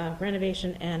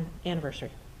 renovation and anniversary.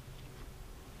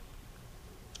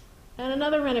 And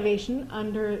another renovation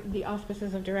under the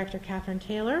auspices of Director Catherine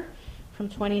Taylor from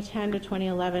 2010 to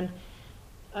 2011.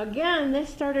 Again, this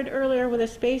started earlier with a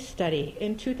space study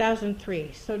in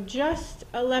 2003. So just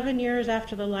 11 years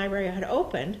after the library had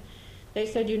opened, they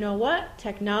said, you know what?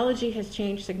 Technology has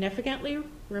changed significantly.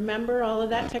 Remember, all of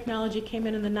that technology came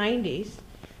in the 90s.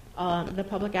 The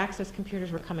public access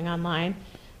computers were coming online.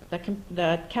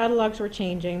 The catalogs were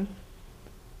changing.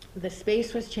 The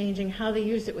space was changing. How they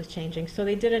used it was changing. So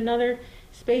they did another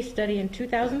space study in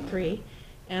 2003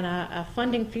 and a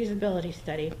funding feasibility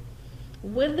study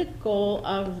with the goal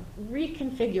of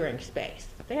reconfiguring space.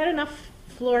 They had enough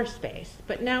floor space,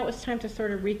 but now it was time to sort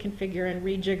of reconfigure and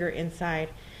rejigger inside.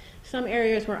 Some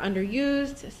areas were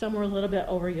underused, some were a little bit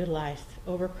overutilized,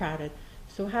 overcrowded.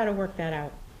 So how to work that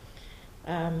out?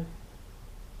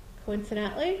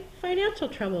 Coincidentally, financial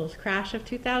troubles, crash of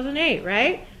 2008,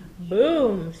 right?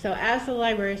 Boom. So as the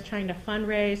library is trying to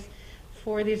fundraise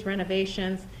for these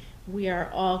renovations, we are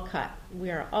all cut. We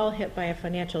are all hit by a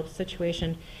financial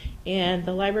situation, and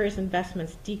the library's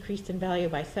investments decreased in value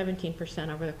by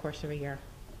 17% over the course of a year.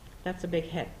 That's a big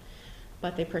hit.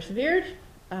 But they persevered,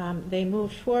 they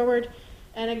moved forward,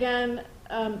 and again,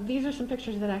 these are some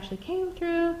pictures that actually came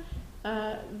through.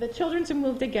 The children's room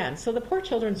moved again. So the poor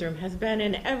children's room has been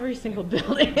in every single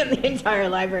building in the entire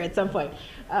library at some point.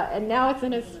 And now it's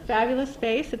in a fabulous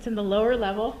space. It's in the lower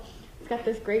level. It's got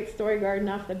this great story garden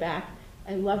off the back.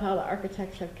 I love how the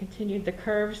architects have continued the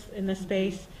curves in the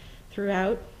space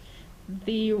throughout.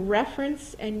 The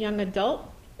reference and young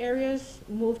adult areas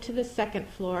moved to the second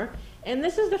floor. And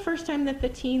this is the first time that the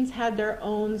teens had their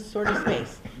own sort of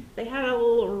space. They had a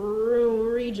little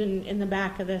region in the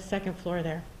back of the second floor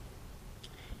there,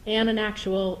 and an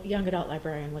actual young adult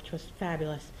librarian, which was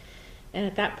fabulous. And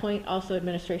at that point, also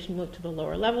administration moved to the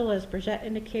lower level, as Brigitte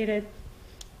indicated.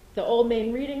 The old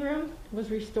main reading room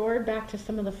was restored back to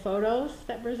some of the photos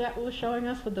that Brigitte was showing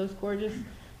us with those gorgeous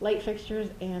light fixtures,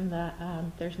 and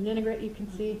there's Ninigret you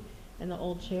can see, and the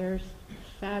old chairs.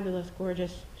 Fabulous,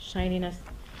 gorgeous shininess.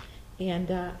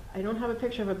 And I don't have a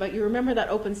picture of it, but you remember that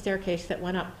open staircase that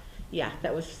went up? Yeah,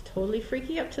 that was totally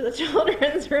freaky up to the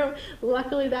children's room.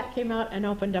 Luckily, that came out and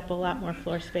opened up a lot more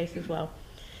floor space as well.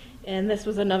 And this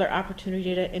was another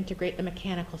opportunity to integrate the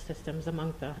mechanical systems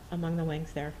among the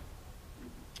wings there.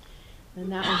 And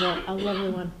that was a lovely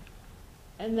one.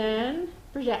 And then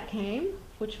Brigitte came,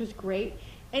 which was great.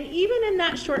 And even in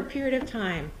that short period of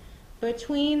time,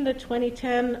 between the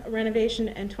 2010 renovation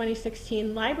and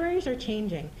 2016, libraries are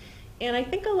changing. And I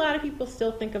think a lot of people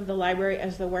still think of the library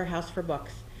as the warehouse for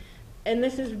books. And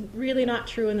this is really not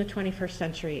true in the 21st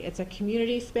century. It's a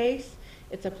community space.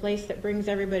 It's a place that brings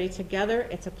everybody together.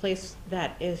 It's a place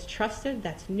that is trusted,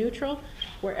 that's neutral,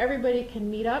 where everybody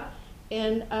can meet up.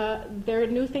 And there are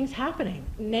new things happening.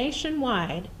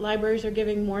 Nationwide, libraries are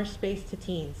giving more space to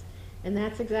teens. And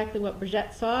that's exactly what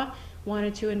Brigitte saw,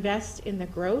 wanted to invest in the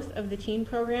growth of the teen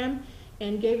program,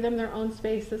 and gave them their own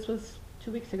space. This was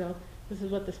 2 weeks ago. This is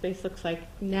what the space looks like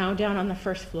now down on the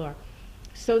first floor.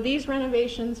 So these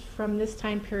renovations from this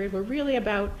time period were really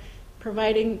about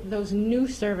providing those new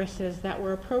services that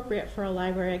were appropriate for a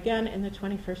library, again, in the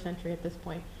 21st century at this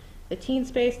point. The teen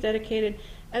space dedicated,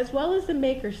 as well as the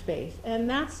maker space. And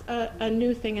that's a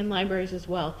new thing in libraries as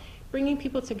well, bringing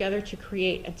people together to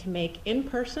create and to make in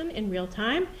person, in real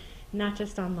time, not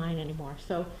just online anymore.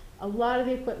 So a lot of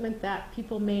the equipment that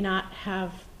people may not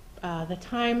have the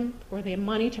time or the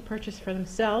money to purchase for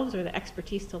themselves or the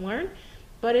expertise to learn,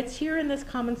 but it's here in this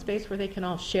common space where they can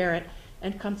all share it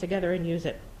and come together and use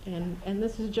it. And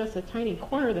this is just a tiny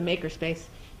corner of the makerspace.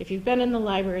 If you've been in the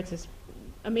library, it's this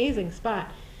amazing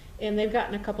spot. And they've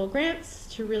gotten a couple grants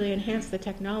to really enhance the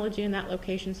technology in that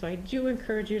location, so I do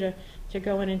encourage you to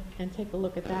go in and take a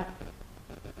look at that.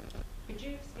 Could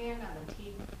you expand on the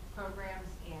teen programs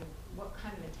and what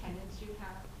kind of attendance you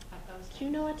have at those? Do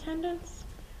you know attendance?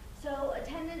 So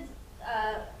attendance,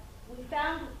 we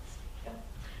found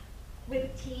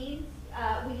with teens,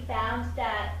 we found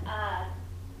that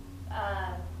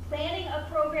planning a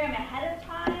program ahead of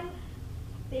time,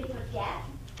 they forget.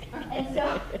 And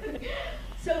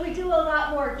so we do a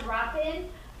lot more drop-in,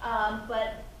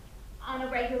 but on a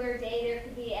regular day there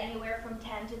could be anywhere from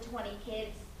 10 to 20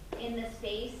 kids in the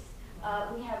space.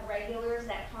 We have regulars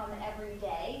that come every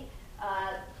day.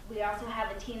 We also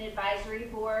have a teen advisory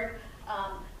board.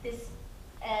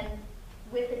 And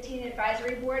with the teen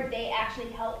advisory board, they actually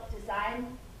help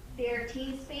design their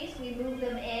teen space. We move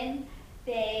them in.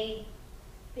 They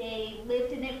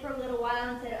lived in it for a little while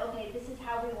and said, okay, this is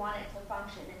how we want it to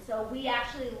function. And so we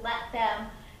actually let them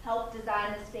help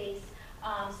design the space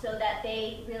so that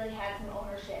they really had some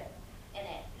ownership in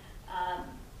it.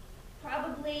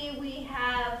 Probably we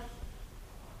have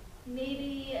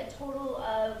maybe a total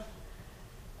of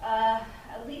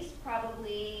at least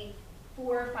probably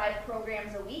 4 or 5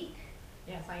 programs a week.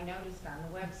 Yes, I noticed on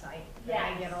the website that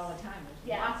Yes. I get all the time. There's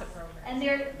Yes. lots of programs. And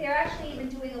they're actually even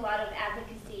doing a lot of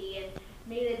advocacy and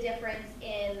made a difference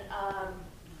in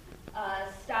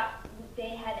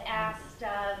they had asked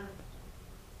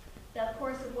the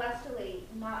course of Westerly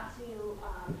not to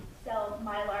sell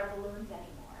Mylar balloons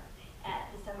anymore at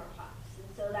the summer pops.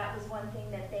 And so that was one thing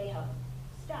that they helped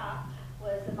stop,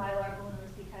 was the Mylar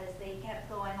balloons, because they kept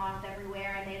going off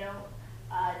everywhere and they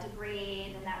don't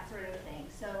degrade and that sort of thing.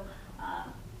 So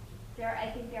I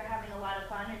think they're having a lot of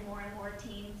fun, and more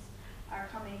teens are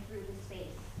coming through the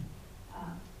space.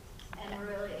 And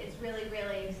it's really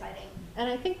really exciting. And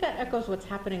I think that echoes what's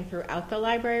happening throughout the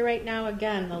library right now.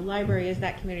 Again, the library is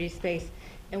that community space,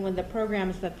 and with the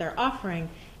programs that they're offering,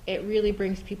 it really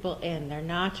brings people in. They're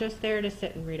not just there to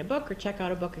sit and read a book or check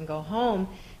out a book and go home.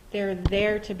 They're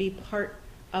there to be part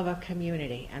of a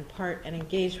community and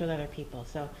engaged with other people.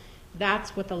 So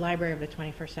that's what the library of the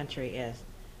 21st century is.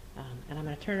 And I'm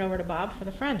going to turn it over to Bob for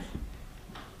the Friends.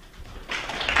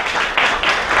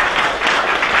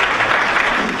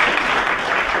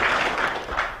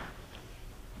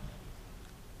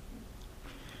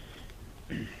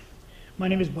 My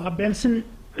name is Bob Benson.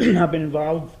 I've been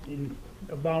involved in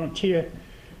a volunteer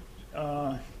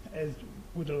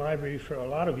with the library for a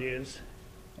lot of years,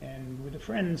 and with the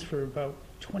Friends for about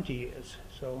 20 years.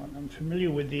 So I'm familiar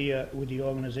with the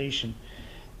organization,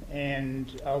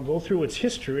 and I'll go through its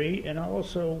history, and I'll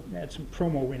also add some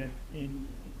promo in it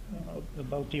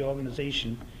about the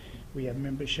organization. We have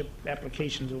membership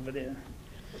applications over there.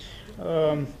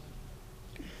 So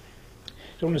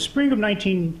in the spring of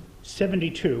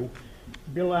 1972,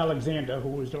 Bill Alexander, who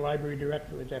was the library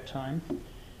director at that time,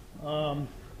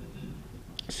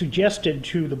 suggested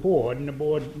to the board, and the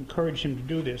board encouraged him to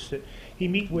do this, that he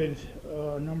meet with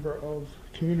a number of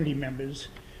community members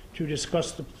to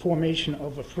discuss the formation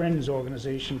of a Friends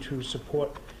organization to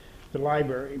support the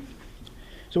library.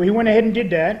 So he went ahead and did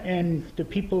that, and the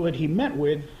people that he met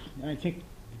with, I think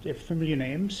they're familiar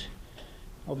names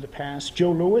of the past: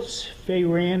 Joe Lewis, Fay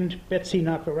Rand, Betsy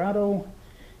Nacarado,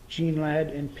 Jean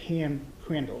Ladd, and Pam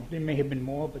Crandall. There may have been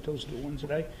more, but those are the ones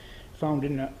that I found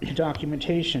in the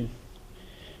documentation.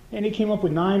 And he came up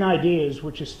with 9 ideas,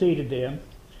 which are stated there.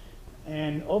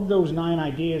 And of those 9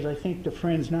 ideas, I think the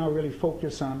Friends now really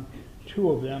focus on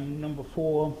 2 of them, number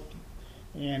 4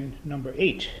 and number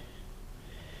 8.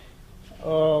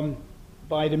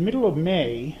 By the middle of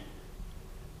May,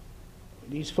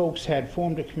 these folks had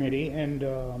formed a committee and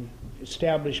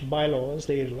established bylaws.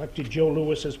 They had elected Joe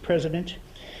Lewis as president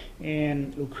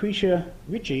and Lucretia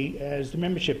Ritchie as the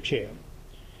membership chair.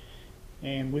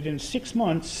 And within 6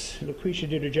 months, Lucretia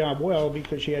did her job well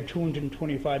because she had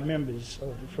 225 members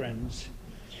of the Friends.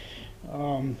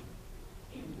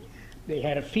 They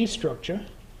had a fee structure,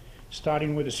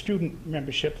 starting with a student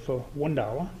membership for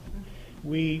 $1.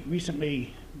 We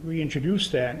recently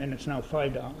reintroduced that, and it's now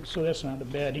 $5, so that's not a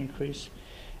bad increase.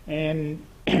 And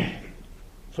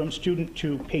from student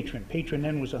to patron. Patron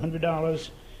then was $100.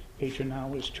 Patron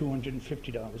now is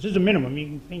 $250. This is a minimum.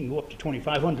 You can go up to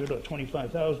 $2,500 or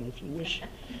 $25,000 if you wish.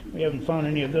 We haven't found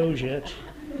any of those yet.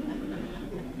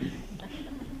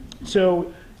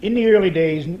 So in the early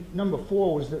days, number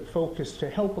 4 was the focus to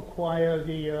help acquire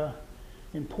the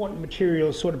important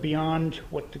materials sort of beyond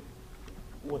what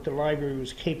the library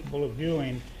was capable of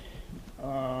doing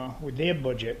with their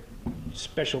budget,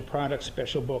 special products,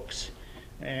 special books.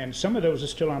 And some of those are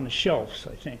still on the shelves,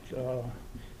 I think.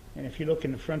 And if you look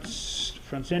in the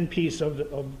front end piece of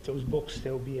those books,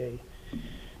 there'll be a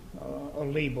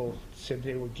label that said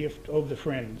they were gift of the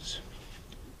Friends.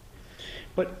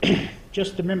 But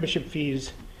just the membership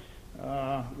fees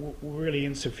were really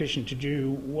insufficient to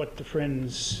do what the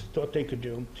Friends thought they could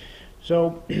do.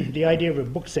 So the idea of a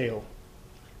book sale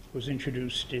was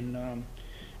introduced in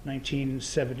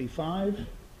 1975.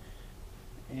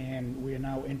 And we are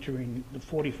now entering the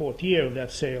 44th year of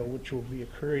that sale, which will be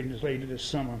occurring later this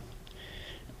summer.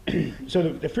 So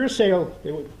the first sale,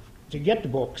 to get the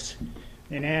books,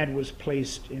 an ad was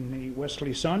placed in the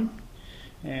Westerly Sun,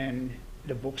 and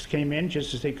the books came in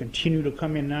just as they continue to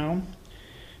come in now.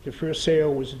 The first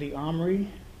sale was at the Armory.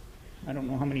 I don't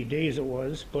know how many days it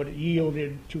was, but it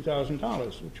yielded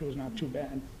 $2,000, which was not too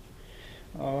bad.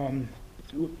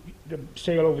 The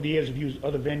sale over the years have used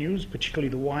other venues, particularly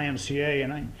the YMCA,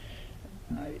 and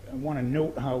I want to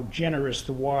note how generous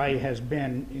the Y has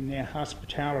been in their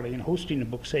hospitality and hosting the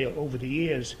book sale over the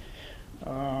years.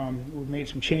 We've made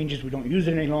some changes. We don't use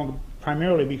it any longer,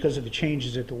 primarily because of the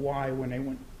changes at the Y when they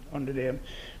went under their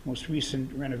most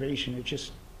recent renovation. It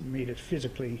just made it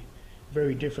physically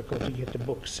very difficult to get the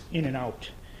books in and out.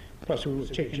 Plus, we were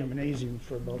taking gymnasium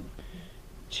for about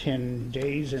 10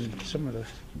 days, and some of the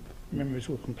members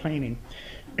were complaining.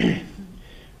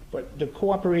 But the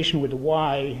cooperation with the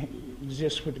Y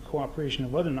exists with the cooperation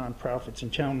of other nonprofits in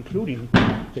town, including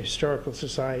the Historical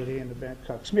Society and the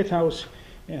Babcock Smith House,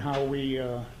 and how we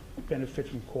benefit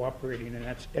from cooperating. And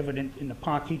that's evident in the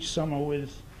park each summer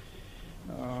with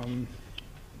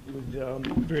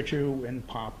Virtue and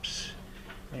Pops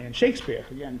and Shakespeare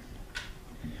again.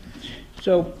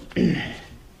 So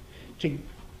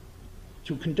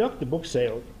to conduct the book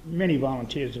sale, many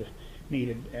volunteers are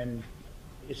needed, and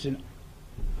it's an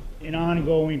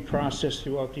ongoing process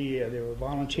throughout the year. There are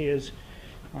volunteers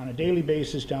on a daily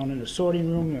basis down in the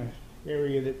sorting room, the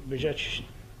area that Brigitte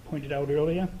pointed out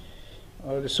earlier.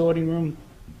 The sorting room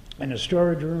and the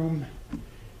storage room.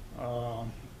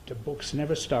 The books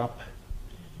never stop.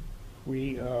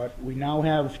 We now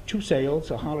have 2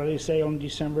 sales, a holiday sale in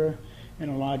December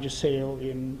and a larger sale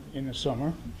in the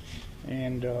summer.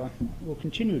 And we'll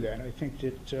continue that. I think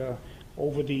that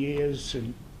over the years,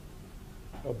 and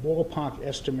a ballpark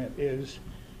estimate is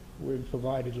we've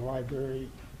provided the library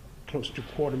close to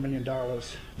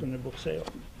 $250,000 from the book sale.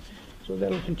 So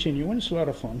that'll continue, and it's a lot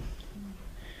of fun.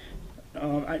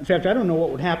 In fact, I don't know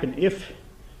what would happen if,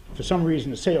 for some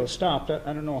reason, the sales stopped. I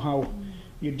don't know how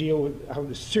you deal with, how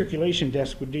the circulation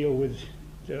desk would deal with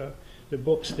the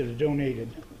books that are donated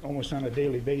almost on a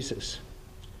daily basis.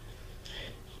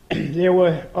 There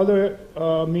were other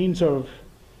means of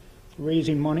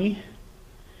raising money.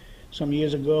 Some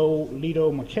years ago,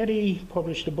 Lido Marchetti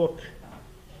published a book,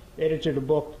 edited a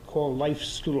book called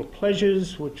Life's Little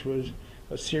Pleasures, which was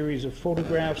a series of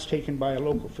photographs taken by a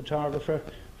local photographer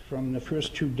from the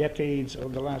first 2 decades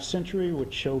of the last century,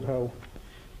 which showed how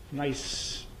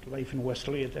nice life in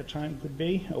Westerly at that time could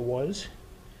be, or was.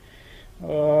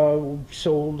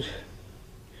 Sold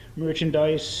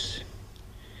merchandise,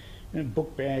 and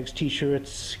book bags,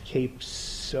 T-shirts,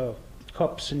 capes,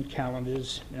 cups and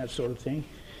calendars, and that sort of thing.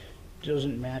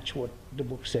 Doesn't match what the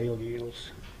book sale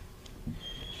yields.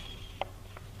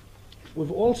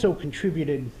 We've also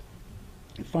contributed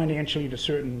financially to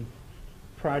certain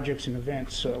projects and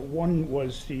events. One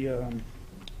was the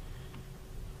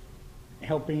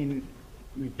helping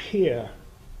repair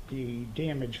the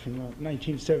damage from the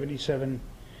 1977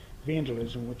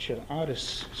 vandalism, which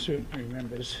artists certainly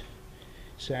remembers,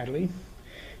 sadly.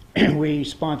 We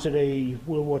sponsored a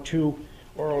World War II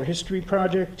oral history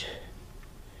project.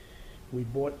 We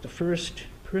bought the first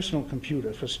personal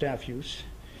computer for staff use.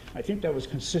 I think that was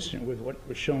consistent with what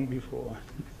was shown before.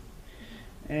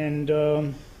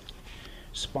 And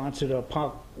sponsored a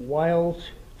park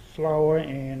wildflower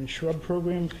and shrub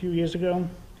program a few years ago.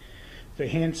 The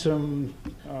handsome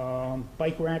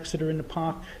bike racks that are in the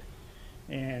park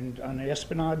and on the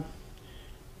Esplanade,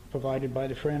 provided by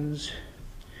the Friends.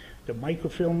 The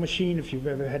microfilm machine, if you've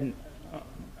ever had an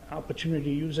opportunity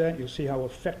to use that, you'll see how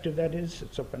effective that is.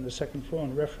 It's up on the 2nd floor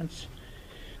in reference.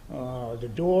 The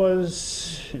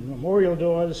doors and memorial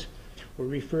doors were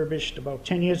refurbished about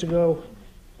 10 years ago,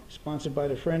 sponsored by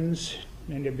the Friends,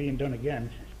 and they're being done again.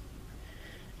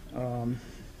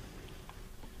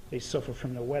 They suffer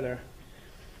from the weather.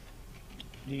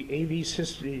 The AV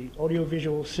system, the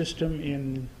audiovisual system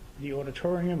in the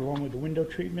auditorium, along with the window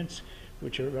treatments,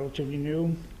 which are relatively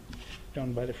new,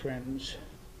 done by the Friends.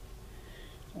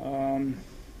 And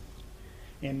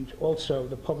also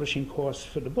the publishing costs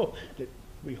for the book that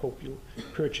we hope you'll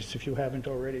purchase if you haven't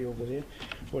already over there,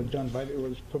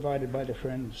 was provided by the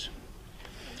Friends.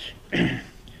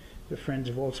 The Friends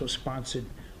have also sponsored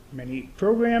many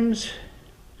programs,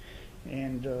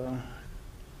 and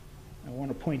I want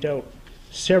to point out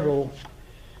several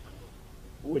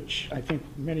which I think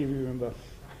many of you remember.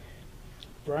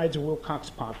 Brides of Wilcox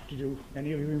Park. Do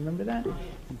any of you remember that?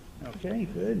 Okay,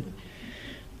 good.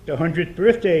 The 100th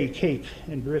birthday cake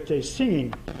and birthday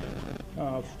singing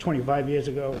 25 years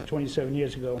ago, 27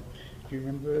 years ago. Do you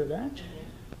remember that?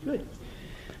 Good.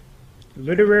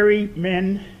 Literary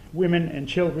men, women, and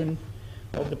children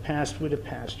of the past with the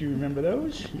past. Do you remember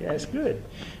those? Yes, good.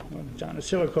 Well, Donna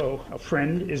Silico, a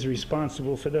friend, is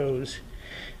responsible for those.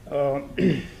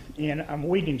 And I'm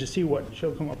waiting to see what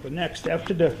she'll come up with next.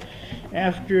 After the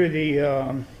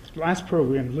last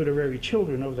program, Literary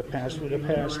Children of the Past with the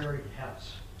Past. Literary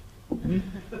Pets. Hmm?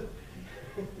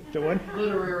 The what?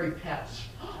 Literary Pets.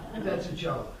 That's a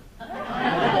joke.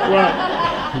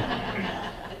 Well,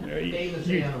 Famous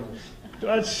animals.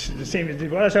 That's the same as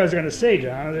well, that's what I was going to say,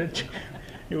 John. That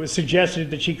it was suggested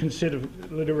that she consider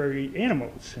literary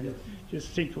animals. And just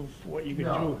think of what you could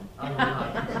do. I'm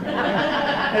not.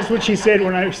 That's what she said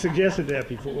when I suggested that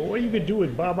before. Well, what you could do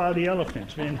with Bob the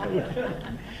elephant, man.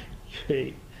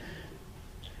 Okay.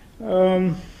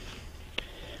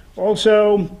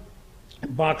 Also,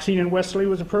 boxing in Westerly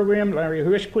was a program. Larry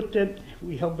Hirsch put that.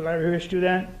 We helped Larry Hirsch do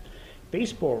that.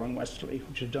 Baseball in Westerly,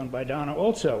 which is done by Donna,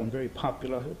 also and very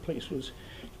popular. The place was,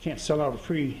 you can't sell out a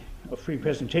free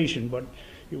presentation, but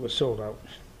it was sold out.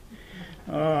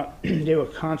 There were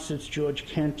concerts, George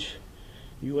Kent,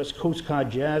 U.S. Coast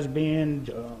Guard Jazz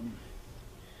Band,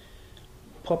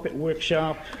 puppet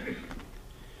workshop,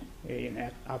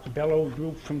 an acapella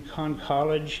group from Conn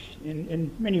College,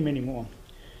 and many, many more.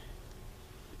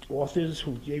 Authors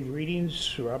who gave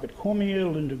readings, Robert Cormier,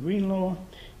 Linda Greenlaw,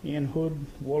 Ann Hood,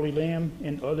 Wally Lamb,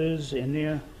 and others, and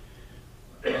their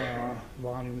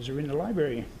volumes are in the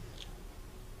library.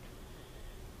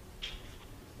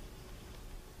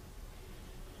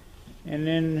 And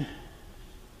then,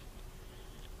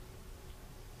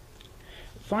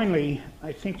 finally,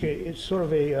 I think it's sort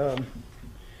of a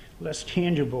less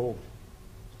tangible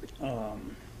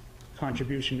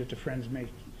contribution that the Friends make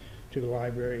to the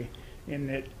library, in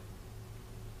that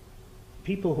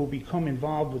people who become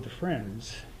involved with the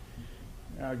Friends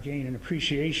gain an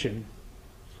appreciation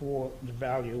for the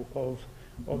value of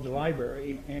the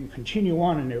library and continue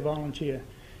on in their volunteer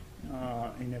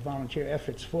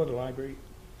efforts for the library,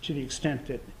 to the extent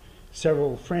that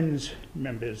several Friends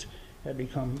members have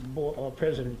become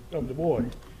president of the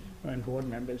board and board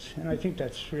members. And I think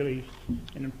that's really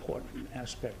an important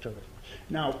aspect of it.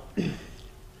 Now,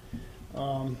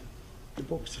 the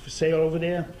books are for sale over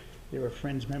there. There are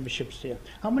Friends memberships there.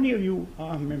 How many of you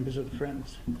are members of the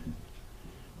Friends?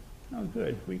 Oh,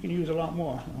 good. We can use a lot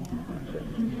more.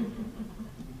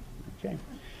 Okay.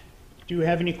 Do you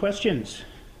have any questions?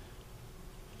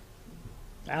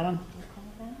 Alan?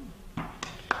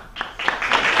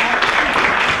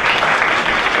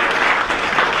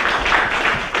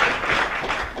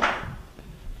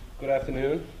 Good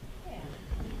afternoon.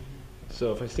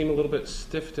 So if I seem a little bit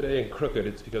stiff today and crooked,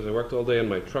 it's because I worked all day on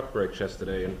my truck brakes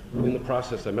yesterday, and in the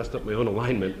process I messed up my own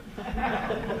alignment.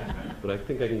 But I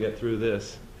think I can get through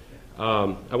this.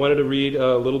 I wanted to read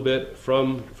a little bit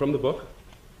from the book.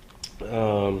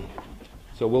 So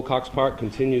Wilcox Park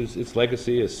continues its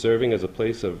legacy as serving as a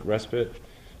place of respite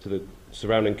to the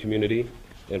surrounding community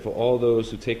and for all those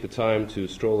who take the time to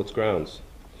stroll its grounds.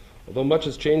 Although much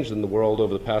has changed in the world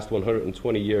over the past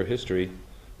 120-year history,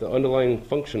 the underlying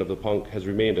function of the park has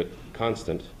remained a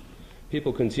constant.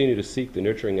 People continue to seek the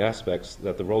nurturing aspects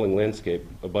that the rolling landscape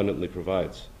abundantly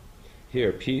provides.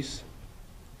 Here, peace,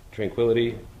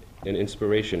 tranquility, and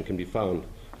inspiration can be found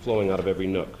flowing out of every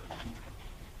nook.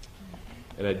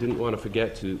 And I didn't want to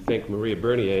forget to thank Maria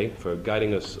Bernier for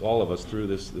guiding us, all of us, through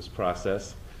this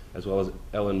process, as well as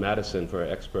Ellen Madison for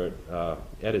her expert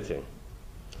editing.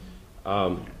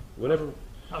 Whenever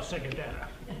I'll second that.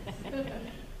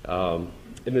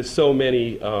 and there's so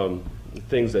many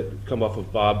things that come off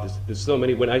of Bob. There's so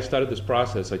many. When I started this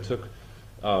process, I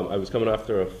was coming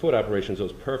after a foot operation, so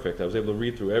it was perfect. I was able to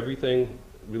read through everything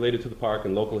related to the park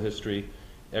and local history,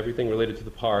 everything related to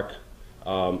the park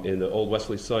in the old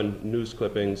Westerly Sun news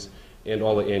clippings, and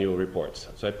all the annual reports.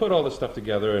 So I put all this stuff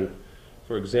together, and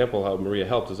for example, how Maria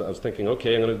helped is I was thinking,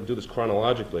 okay, I'm going to do this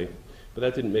chronologically, but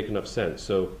that didn't make enough sense.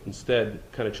 So instead,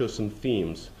 kind of chose some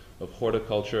themes of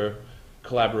horticulture,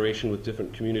 collaboration with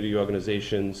different community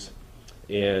organizations,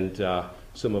 and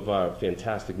some of our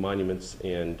fantastic monuments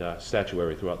and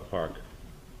statuary throughout the park.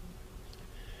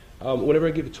 Whenever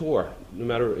I give a tour, no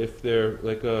matter if they're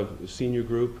like a senior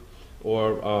group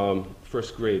or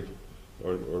first grade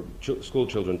or school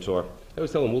children tour, I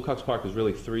always tell them Wilcox Park is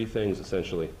really three things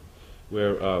essentially.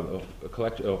 We're a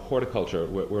horticulture,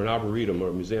 we're an arboretum or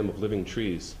a museum of living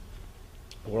trees.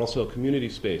 We're also a community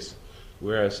space,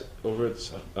 whereas over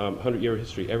its 100-year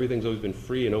history, everything's always been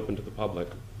free and open to the public,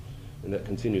 and that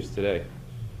continues today.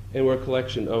 And we're a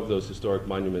collection of those historic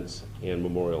monuments and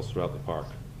memorials throughout the park.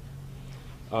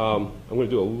 I'm going to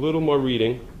do a little more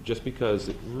reading, just because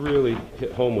it really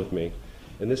hit home with me.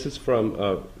 And this is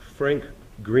from Frank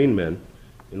Greenman,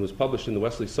 and was published in the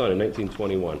Westerly Sun in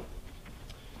 1921.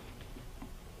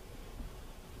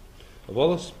 Of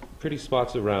all the pretty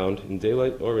spots around, in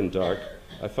daylight or in dark,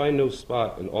 I find no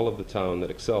spot in all of the town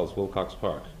that excels Wilcox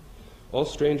Park. All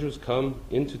strangers come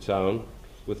into town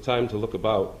with time to look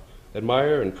about,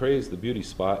 admire and praise the beauty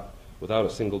spot without a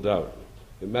single doubt.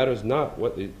 It matters not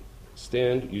what the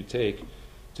stand you take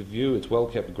to view its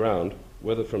well-kept ground,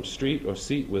 whether from street or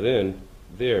seat within,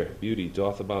 there beauty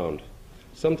doth abound.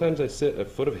 Sometimes I sit at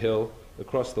foot of hill,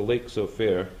 across the lake so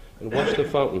fair, and watch the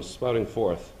fountains spouting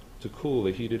forth to cool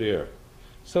the heated air.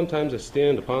 Sometimes I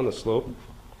stand upon the slope,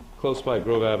 close by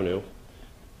Grove Avenue,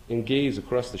 and gaze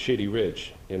across the shady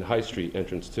ridge, and High Street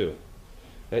entrance too.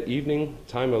 At evening,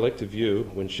 time I like to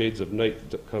view, when shades of night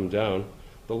come down,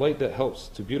 the light that helps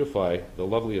to beautify the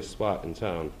loveliest spot in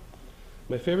town.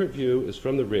 My favorite view is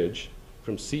from the ridge,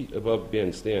 from seat above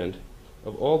bandstand.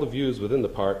 Of all the views within the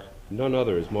park, none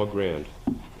other is more grand.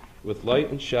 With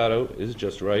light and shadow is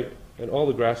just right, and all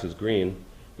the grass is green.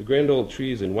 The grand old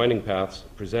trees and winding paths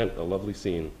present a lovely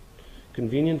scene.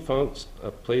 Convenient founts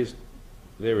are placed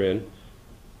therein,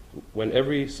 when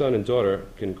every son and daughter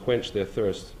can quench their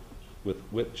thirst with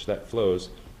which that flows,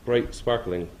 bright,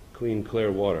 sparkling, clean, clear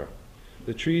water.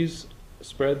 The trees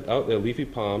spread out their leafy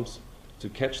palms to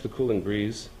catch the cooling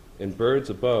breeze, and birds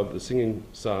above the singing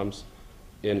psalms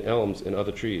in elms and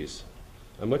other trees.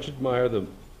 I much admire the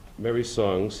merry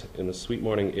songs in the sweet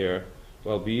morning air,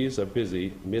 while bees are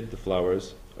busy mid the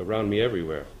flowers around me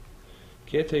everywhere.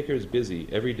 Caretakers busy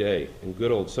every day in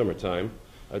good old summertime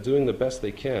are doing the best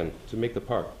they can to make the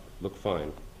park look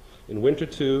fine. In winter,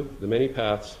 too, the many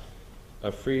paths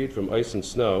are freed from ice and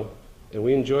snow, and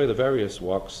we enjoy the various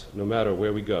walks no matter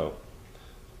where we go.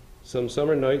 Some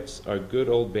summer nights, our good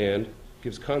old band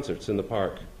gives concerts in the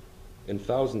park, and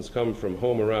thousands come from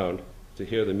home around to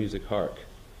hear the music hark.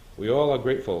 We all are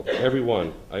grateful, every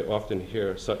one. I often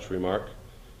hear such remark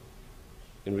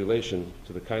in relation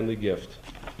to the kindly gift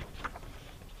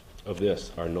of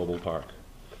this, our noble park.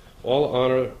 All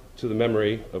honor to the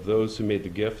memory of those who made the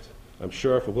gift. I'm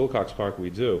sure for Wilcox Park we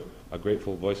do, our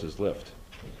grateful voices lift.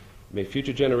 May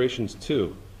future generations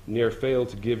too ne'er fail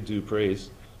to give due praise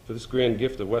for this grand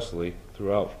gift of Westerly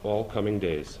throughout all coming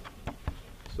days.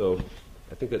 So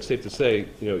I think that's safe to say,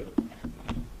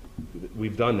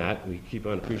 we've done that. We keep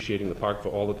on appreciating the park for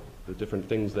all the different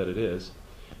things that it is.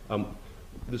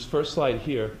 This first slide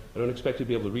here, I don't expect you to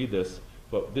be able to read this,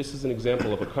 but this is an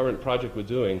example of a current project we're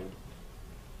doing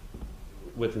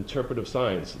with interpretive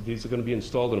signs. These are going to be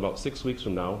installed in about 6 weeks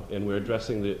from now, and we're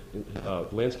addressing the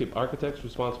landscape architects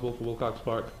responsible for Wilcox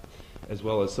Park, as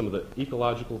well as some of the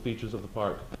ecological features of the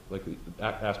park, like the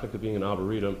aspect of being an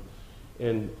arboretum,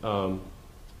 and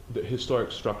the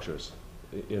historic structures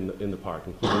in the park,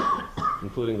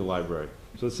 including the library.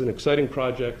 So it's an exciting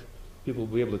project. People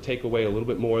will be able to take away a little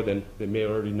bit more than they may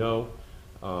already know.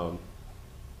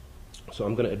 So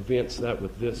I'm going to advance that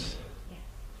with this.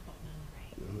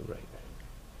 Right.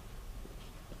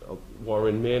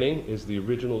 Warren Manning is the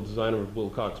original designer of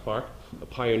Wilcox Park, a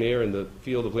pioneer in the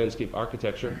field of landscape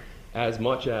architecture, as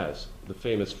much as the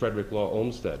famous Frederick Law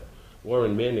Olmsted.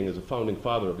 Warren Manning is a founding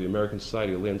father of the American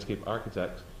Society of Landscape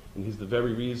Architects, and he's the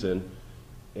very reason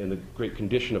and the great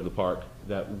condition of the park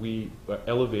that we are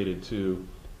elevated to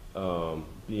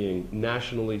being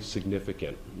nationally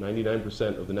significant.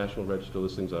 99% of the National Register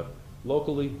listings are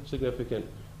locally significant.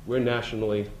 We're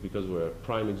nationally because we're a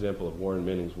prime example of Warren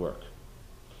Manning's work.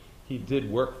 He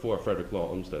did work for Frederick Law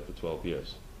Olmsted for 12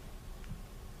 years.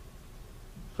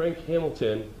 Frank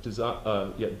Hamilton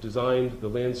designed the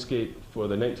landscape for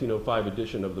the 1905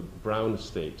 edition of the Brown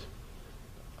Estate,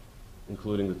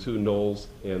 including the two knolls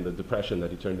and the depression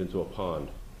that he turned into a pond.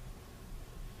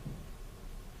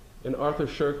 And Arthur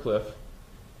Shercliffe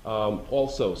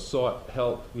also sought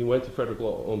help. He went to Frederick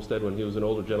Law Olmsted when he was an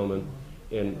older gentleman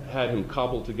and had him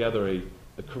cobble together a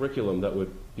curriculum that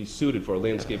would be suited for a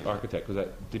landscape architect, because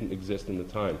that didn't exist in the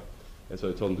time. And so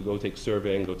I told him to go take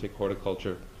surveying, go take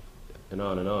horticulture, and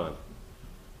on and on.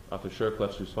 Arthur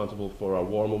Shercliffe's responsible for our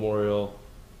war memorial,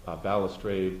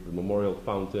 balustrade, the memorial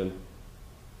fountain,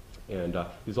 and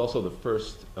he's also the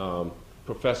first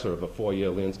professor of a 4-year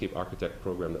landscape architect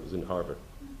program that was in Harvard.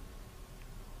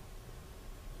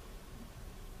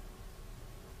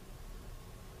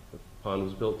 The pond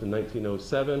was built in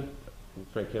 1907,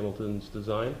 Frank Hamilton's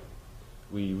design.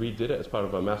 We redid it as part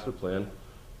of our master plan,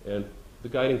 and the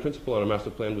guiding principle on our master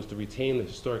plan was to retain the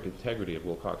historic integrity of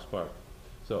Wilcox Park.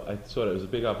 So I thought it was a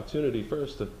big opportunity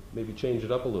first to maybe change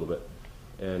it up a little bit,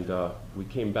 and we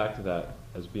came back to that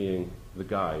as being the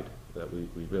guide, that we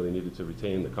really needed to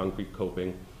retain the concrete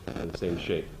coping in the same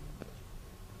shape.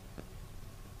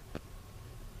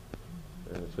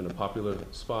 And it's been a popular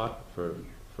spot for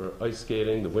ice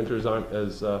skating. The winters aren't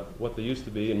as what they used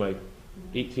to be. In my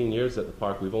 18 years at the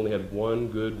park, we've only had one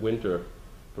good winter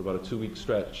for about a 2-week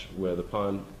stretch where the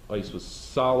pond ice was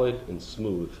solid and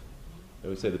smooth. I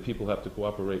would say the people have to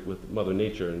cooperate with Mother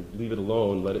Nature and leave it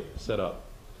alone, let it set up.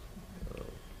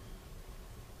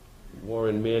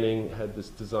 Warren Manning had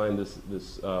designed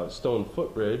this stone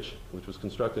footbridge, which was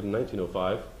constructed in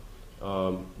 1905.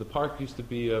 The park used to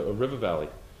be a river valley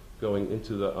going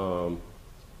into the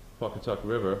Pawcatuck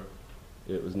River.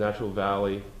 It was natural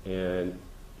valley, and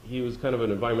he was kind of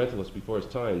an environmentalist before his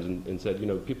times, and said,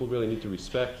 people really need to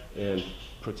respect and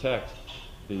protect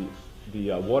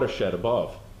the watershed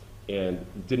above. And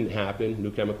it didn't happen.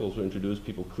 New chemicals were introduced,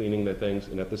 people cleaning their things,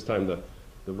 and at this time the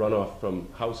runoff from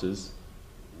houses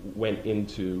went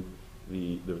into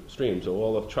the stream. So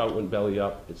all the trout went belly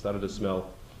up, it started to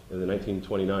smell, and in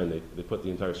 1929 they put the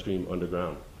entire stream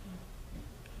underground.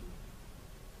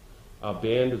 Our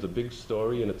band is a big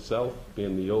story in itself,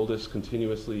 being the oldest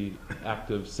continuously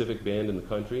active civic band in the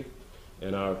country,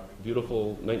 and our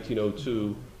beautiful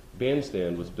 1902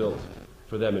 bandstand was built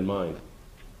for them in mind.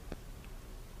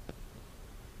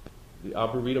 The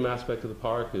arboretum aspect of the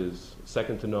park is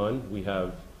second to none. We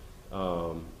have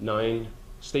 9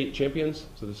 state champions,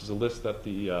 so this is a list that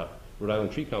the Rhode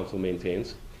Island Tree Council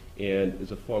maintains, and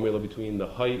is a formula between the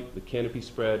height, the canopy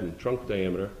spread, and trunk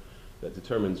diameter that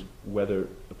determines whether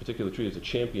a particular tree is a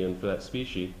champion for that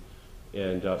species.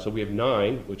 And so we have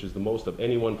 9, which is the most of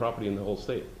any one property in the whole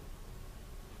state.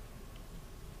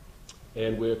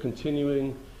 And we're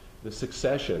continuing the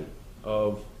succession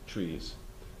of trees.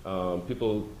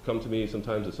 People come to me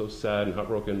sometimes, they're so sad and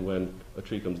heartbroken when a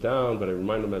tree comes down, but I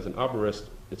remind them as an arborist,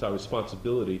 it's our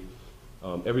responsibility.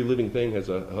 Every living thing has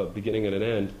a beginning and an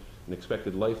end, an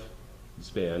expected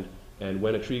lifespan, and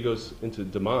when a tree goes into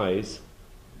demise,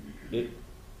 it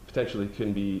potentially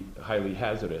can be highly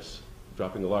hazardous.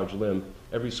 Dropping a large limb,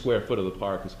 every square foot of the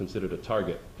park is considered a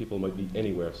target. People might be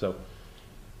anywhere. So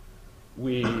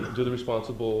we do the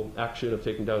responsible action of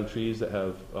taking down trees that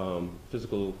have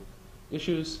physical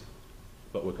issues,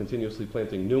 but we're continuously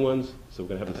planting new ones. So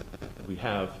we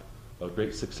have a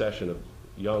great succession of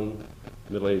young,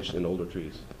 middle-aged, and older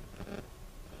trees.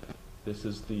 This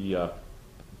is the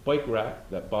bike rack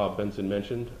that Bob Benson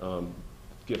mentioned,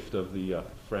 gift of the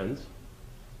Friends.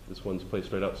 This one's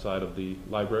placed right outside of the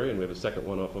library, and we have a second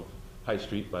one off of High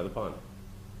Street by the pond.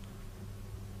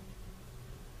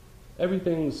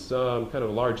 Everything's kind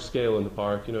of large scale in the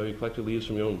park. You know, you collect your leaves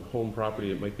from your own home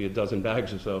property. It might be a dozen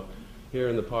bags or so. Here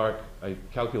in the park, I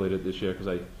calculated this year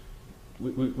because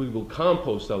we will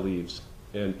compost our leaves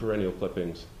and perennial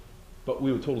clippings, but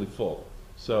we were totally full.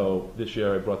 So this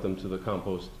year I brought them to the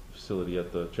compost facility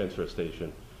at the transfer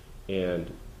station, and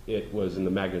it was in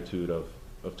the magnitude of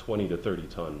 20 to 30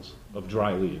 tons of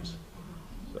dry leaves.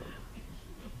 So,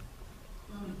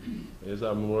 here's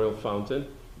our memorial fountain.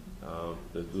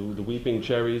 The weeping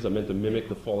cherries are meant to mimic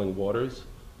the falling waters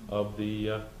of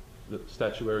the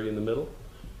statuary in the middle.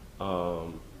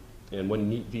 And one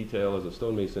neat detail as a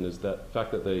stonemason is that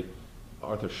fact that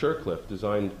Arthur Shercliffe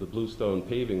designed the bluestone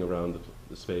paving around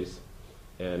the space,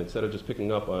 and instead of just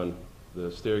picking up on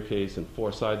the staircase and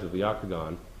 4 sides of the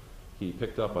octagon, he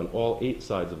picked up on all 8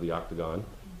 sides of the octagon,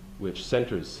 which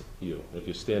centers you. If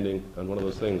you're standing on one of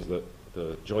those things, the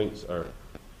joints are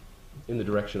in the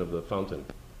direction of the fountain.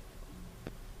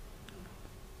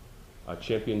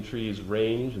 Champion trees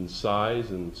range in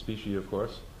size and species, of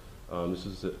course. This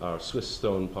is our Swiss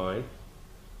stone pine.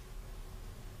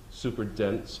 Super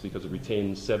dense because it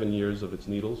retains 7 years of its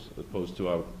needles, as opposed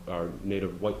to our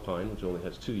native white pine, which only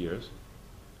has 2 years.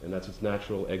 And that's its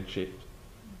natural egg-shaped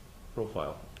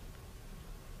profile.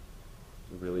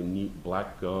 A really neat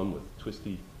black gum with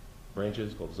twisty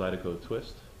branches called Zydeco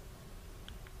twist.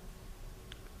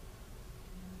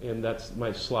 And that's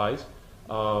my slides.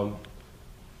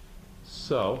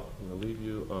 So I'm going to leave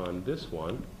you on this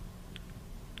one.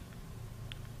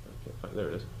 Okay, fine, there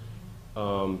it is.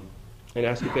 And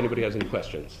ask if anybody has any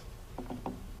questions.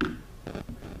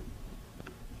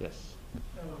 Yes.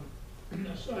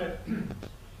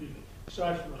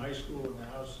 Aside from the high school and the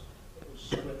house that was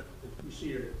split, that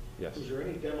preceded, Yes. was there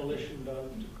any demolition done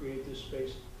to create this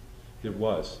space? There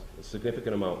was a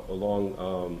significant amount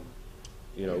along,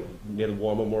 near the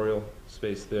War Memorial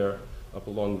space there, up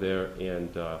along there,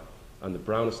 and on the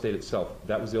Brown estate itself.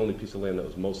 That was the only piece of land that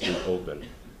was mostly open.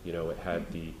 You know, it had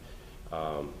the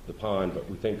pond, but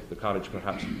we think the cottage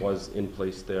perhaps was in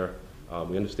place there.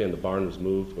 We understand the barn was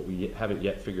moved, but we haven't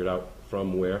yet figured out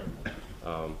from where.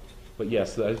 But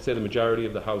yes, I'd say the majority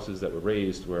of the houses that were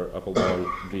raised were up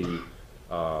along the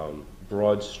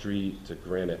Broad Street to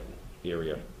Granite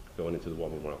area going into the War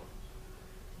Memorial.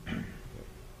 Have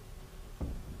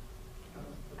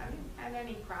you had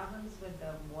any problems with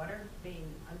the water being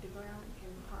underground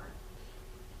in the park?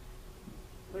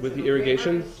 Was With it the a river,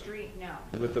 irrigation? a street? No.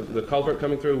 With the culvert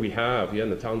coming through, we have, yeah,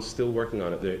 and the town's still working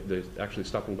on it. They're actually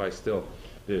stopping by still.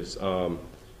 There's,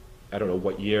 I don't know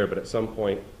what year, but at some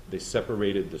point they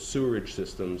separated the sewerage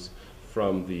systems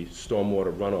from the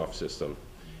stormwater runoff system.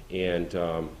 And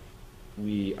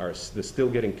they're still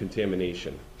getting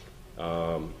contamination,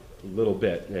 a little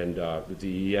bit, and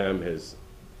the DEM has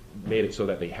made it so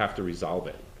that they have to resolve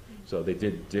it. So they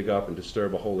did dig up and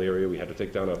disturb a whole area. We had to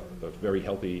take down a very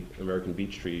healthy American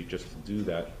beech tree just to do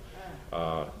that.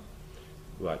 Did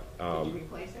you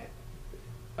replace it?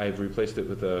 I've replaced it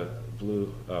with a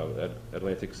blue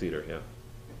Atlantic cedar, yeah.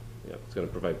 Yeah, it's going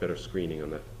to provide better screening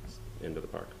on that end of the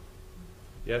park.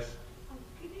 Yes?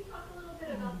 Could you talk a little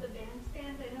bit about the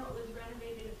bandstand? I know it was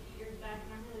renovated a few years back,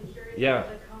 and I'm really curious Yeah.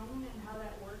 about the cone and how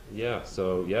that works. Yeah,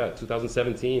 so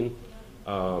 2017,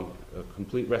 a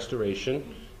complete restoration,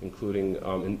 including,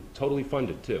 and totally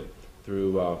funded too,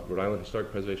 through Rhode Island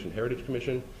Historic Preservation Heritage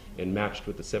Commission and matched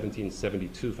with the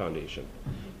 1772 Foundation.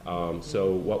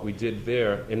 So what we did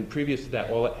there, and previous to that,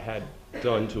 all it had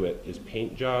done to it is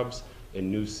paint jobs and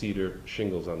new cedar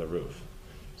shingles on the roof.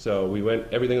 So we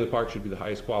went, everything in the park should be the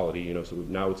highest quality, so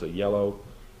now it's a yellow,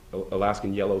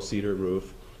 Alaskan yellow cedar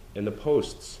roof, and the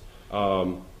posts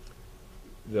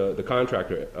The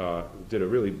contractor did a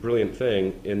really brilliant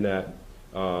thing in that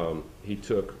he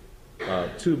took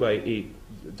 2x8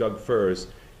 Doug firs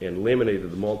and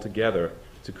laminated them all together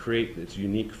to create its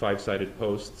unique 5-sided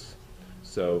posts.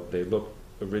 So they look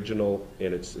original,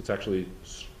 and it's actually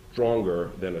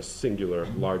stronger than a singular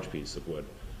large piece of wood.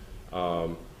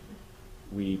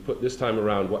 We put this time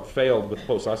around, what failed with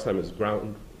posts last time is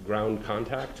ground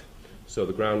contact. So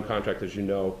the ground contact, as you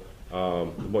know,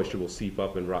 the moisture will seep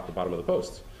up and rot the bottom of the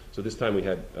posts. So this time we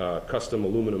had custom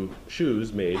aluminum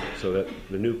shoes made so that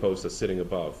the new posts are sitting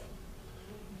above.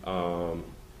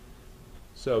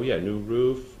 So yeah, new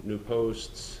roof, new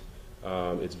posts.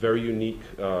 It's very unique,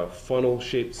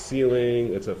 funnel-shaped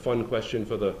ceiling. It's a fun question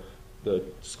for the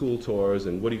school tours,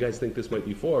 and what do you guys think this might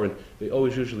be for? And they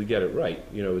always usually get it right.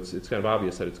 You know, it's kind of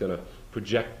obvious that it's going to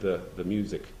project the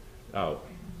music out.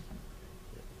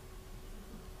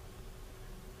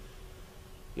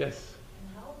 Yes?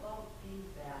 And how about these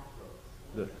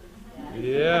bathrooms?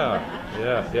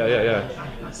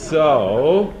 Yeah.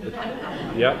 So,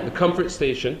 yeah, the Comfort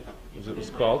Station, as it was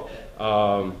called.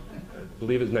 I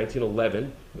believe it was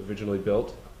 1911, originally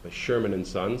built by Sherman and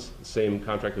Sons, the same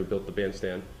contractor who built the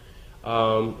bandstand.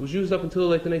 It was used up until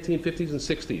like the 1950s and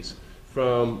 60s,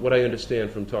 from what I understand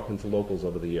from talking to locals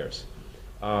over the years.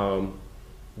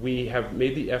 We have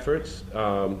made the efforts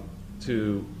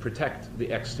to protect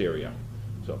the exterior.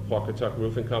 So Pawcatuck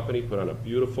Roofing Company put on a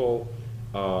beautiful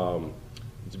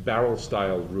it's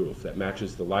barrel-style roof that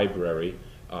matches the library,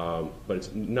 but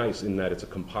it's nice in that it's a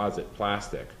composite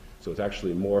plastic, so it's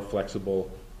actually more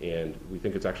flexible, and we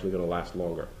think it's actually going to last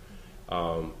longer.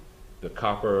 The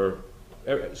copper,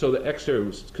 so the exterior,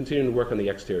 was continuing to work on the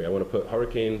exterior. I want to put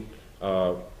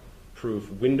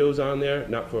hurricane-proof windows on there,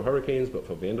 not for hurricanes, but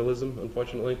for vandalism,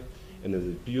 unfortunately. And there's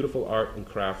beautiful art and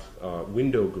craft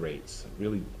window grates,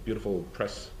 really beautiful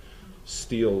pressed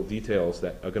steel details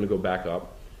that are going to go back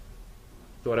up.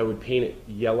 Thought I would paint it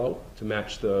yellow to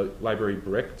match the library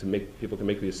brick to make people can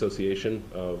make the association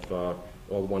of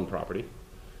all one property.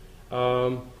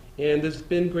 And there's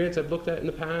been grants I've looked at in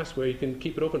the past where you can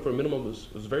keep it open for a minimum of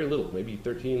very little, maybe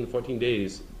 13, 14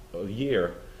 days a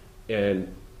year,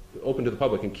 and open to the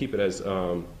public and keep it as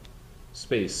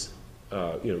space,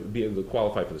 be able to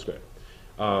qualify for this grant.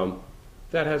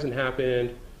 That hasn't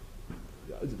happened.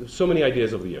 So many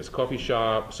ideas over the years. Coffee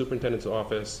shop, superintendent's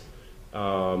office.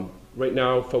 Right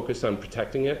now, focused on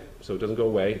protecting it so it doesn't go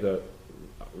away. The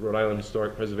Rhode Island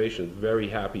Historic Preservation is very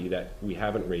happy that we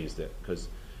haven't raised it, because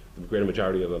the greater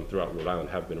majority of them throughout Rhode Island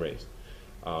have been raised.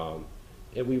 And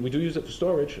we do use it for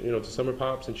storage, to summer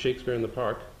pops and Shakespeare in the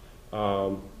park.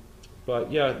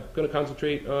 But yeah, going to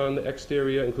concentrate on the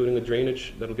exterior, including a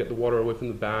drainage that'll get the water away from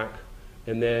the back.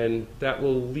 And then that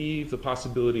will leave the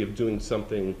possibility of doing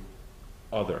something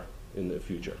other in the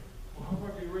future. Well, how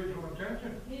about the original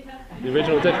intention? The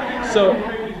original intention. So,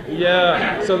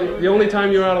 yeah, so the only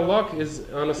time you're out of luck is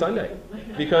on a Sunday,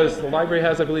 because the library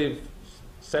has, I believe,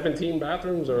 17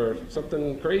 bathrooms or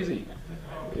something crazy.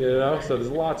 So there's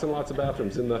lots and lots of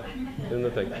bathrooms in the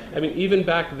thing. I mean, even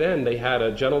back then, they had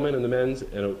a gentleman in the men's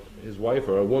and his wife,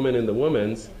 or a woman in the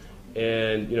women's.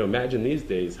 And imagine these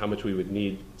days how much we would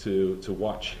need to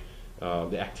watch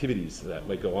the activities that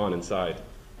might go on inside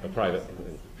a private.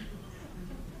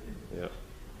 Yeah.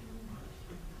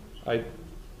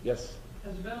 Yes.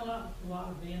 Has there been a lot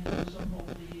of vandalism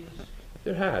over the years?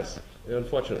 There has,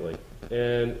 unfortunately.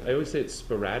 And I always say it's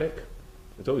sporadic.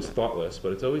 It's always thoughtless,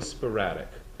 but it's always sporadic.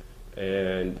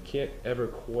 And you can't ever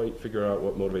quite figure out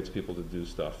what motivates people to do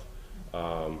stuff.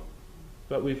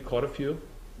 But we've caught a few.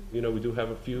 We do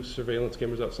have a few surveillance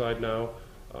cameras outside now.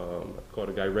 I've caught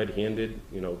a guy red-handed,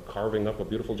 carving up a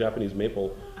beautiful Japanese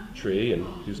maple tree, and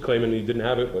he was claiming he didn't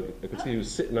have it, but I could see he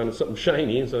was sitting on something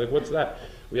shiny, and so I'm like, what's that?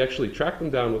 We actually tracked him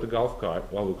down with a golf cart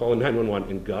while we were calling 911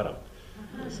 and got him.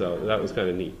 So that was kind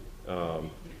of neat.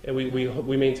 And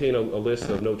we maintain a list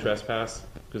of no trespass,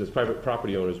 because as private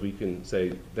property owners, we can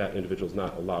say that individual's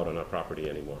not allowed on our property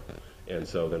anymore. And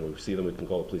so then when we see them, we can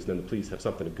call the police, and then the police have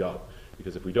something to go.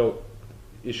 Because if we don't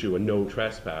issue a no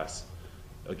trespass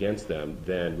against them,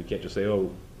 then we can't just say,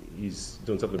 oh, he's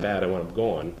doing something bad, I want him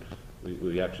gone.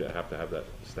 We actually have to have that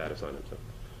status on him.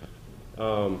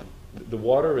 So. The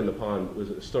water in the pond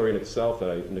was a story in itself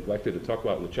that I neglected to talk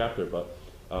about in the chapter, but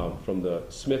from the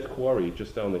Smith Quarry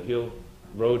just down the hill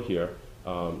road here,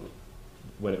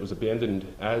 when it was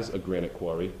abandoned as a granite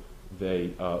quarry,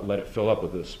 they let it fill up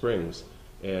with the springs.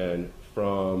 And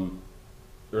from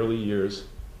early years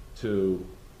to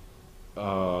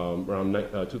around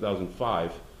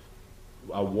 2005,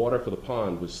 water for the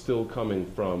pond was still coming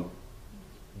from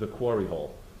the quarry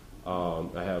hole.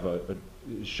 I have a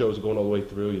shows going all the way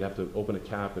through. You'd have to open a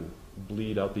cap and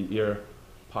bleed out the ear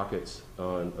pockets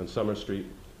on Summer Street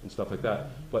and stuff like that.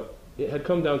 But it had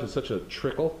come down to such a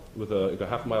trickle with like a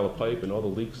half mile of pipe and all the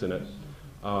leaks in it.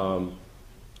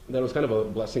 That was kind of a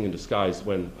blessing in disguise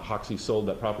when Hoxie sold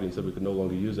that property and said we could no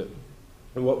longer use it.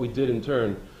 And what we did in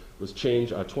turn was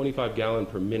change our 25-gallon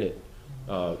per minute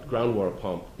groundwater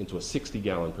pump into a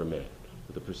 60-gallon per minute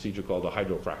with a procedure called a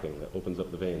hydrofracking that opens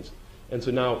up the veins. And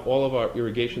so now all of our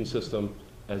irrigation system,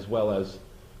 as well as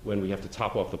when we have to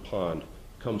top off the pond,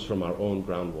 comes from our own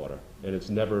groundwater. And it's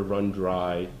never run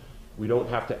dry. We don't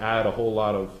have to add a whole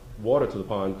lot of water to the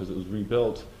pond because it was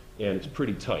rebuilt, and it's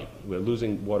pretty tight. We're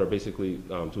losing water basically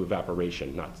to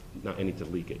evaporation, not any to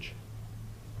leakage.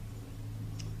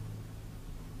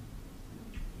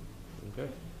 Okay.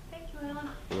 Thank you, Ellen.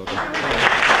 You're welcome.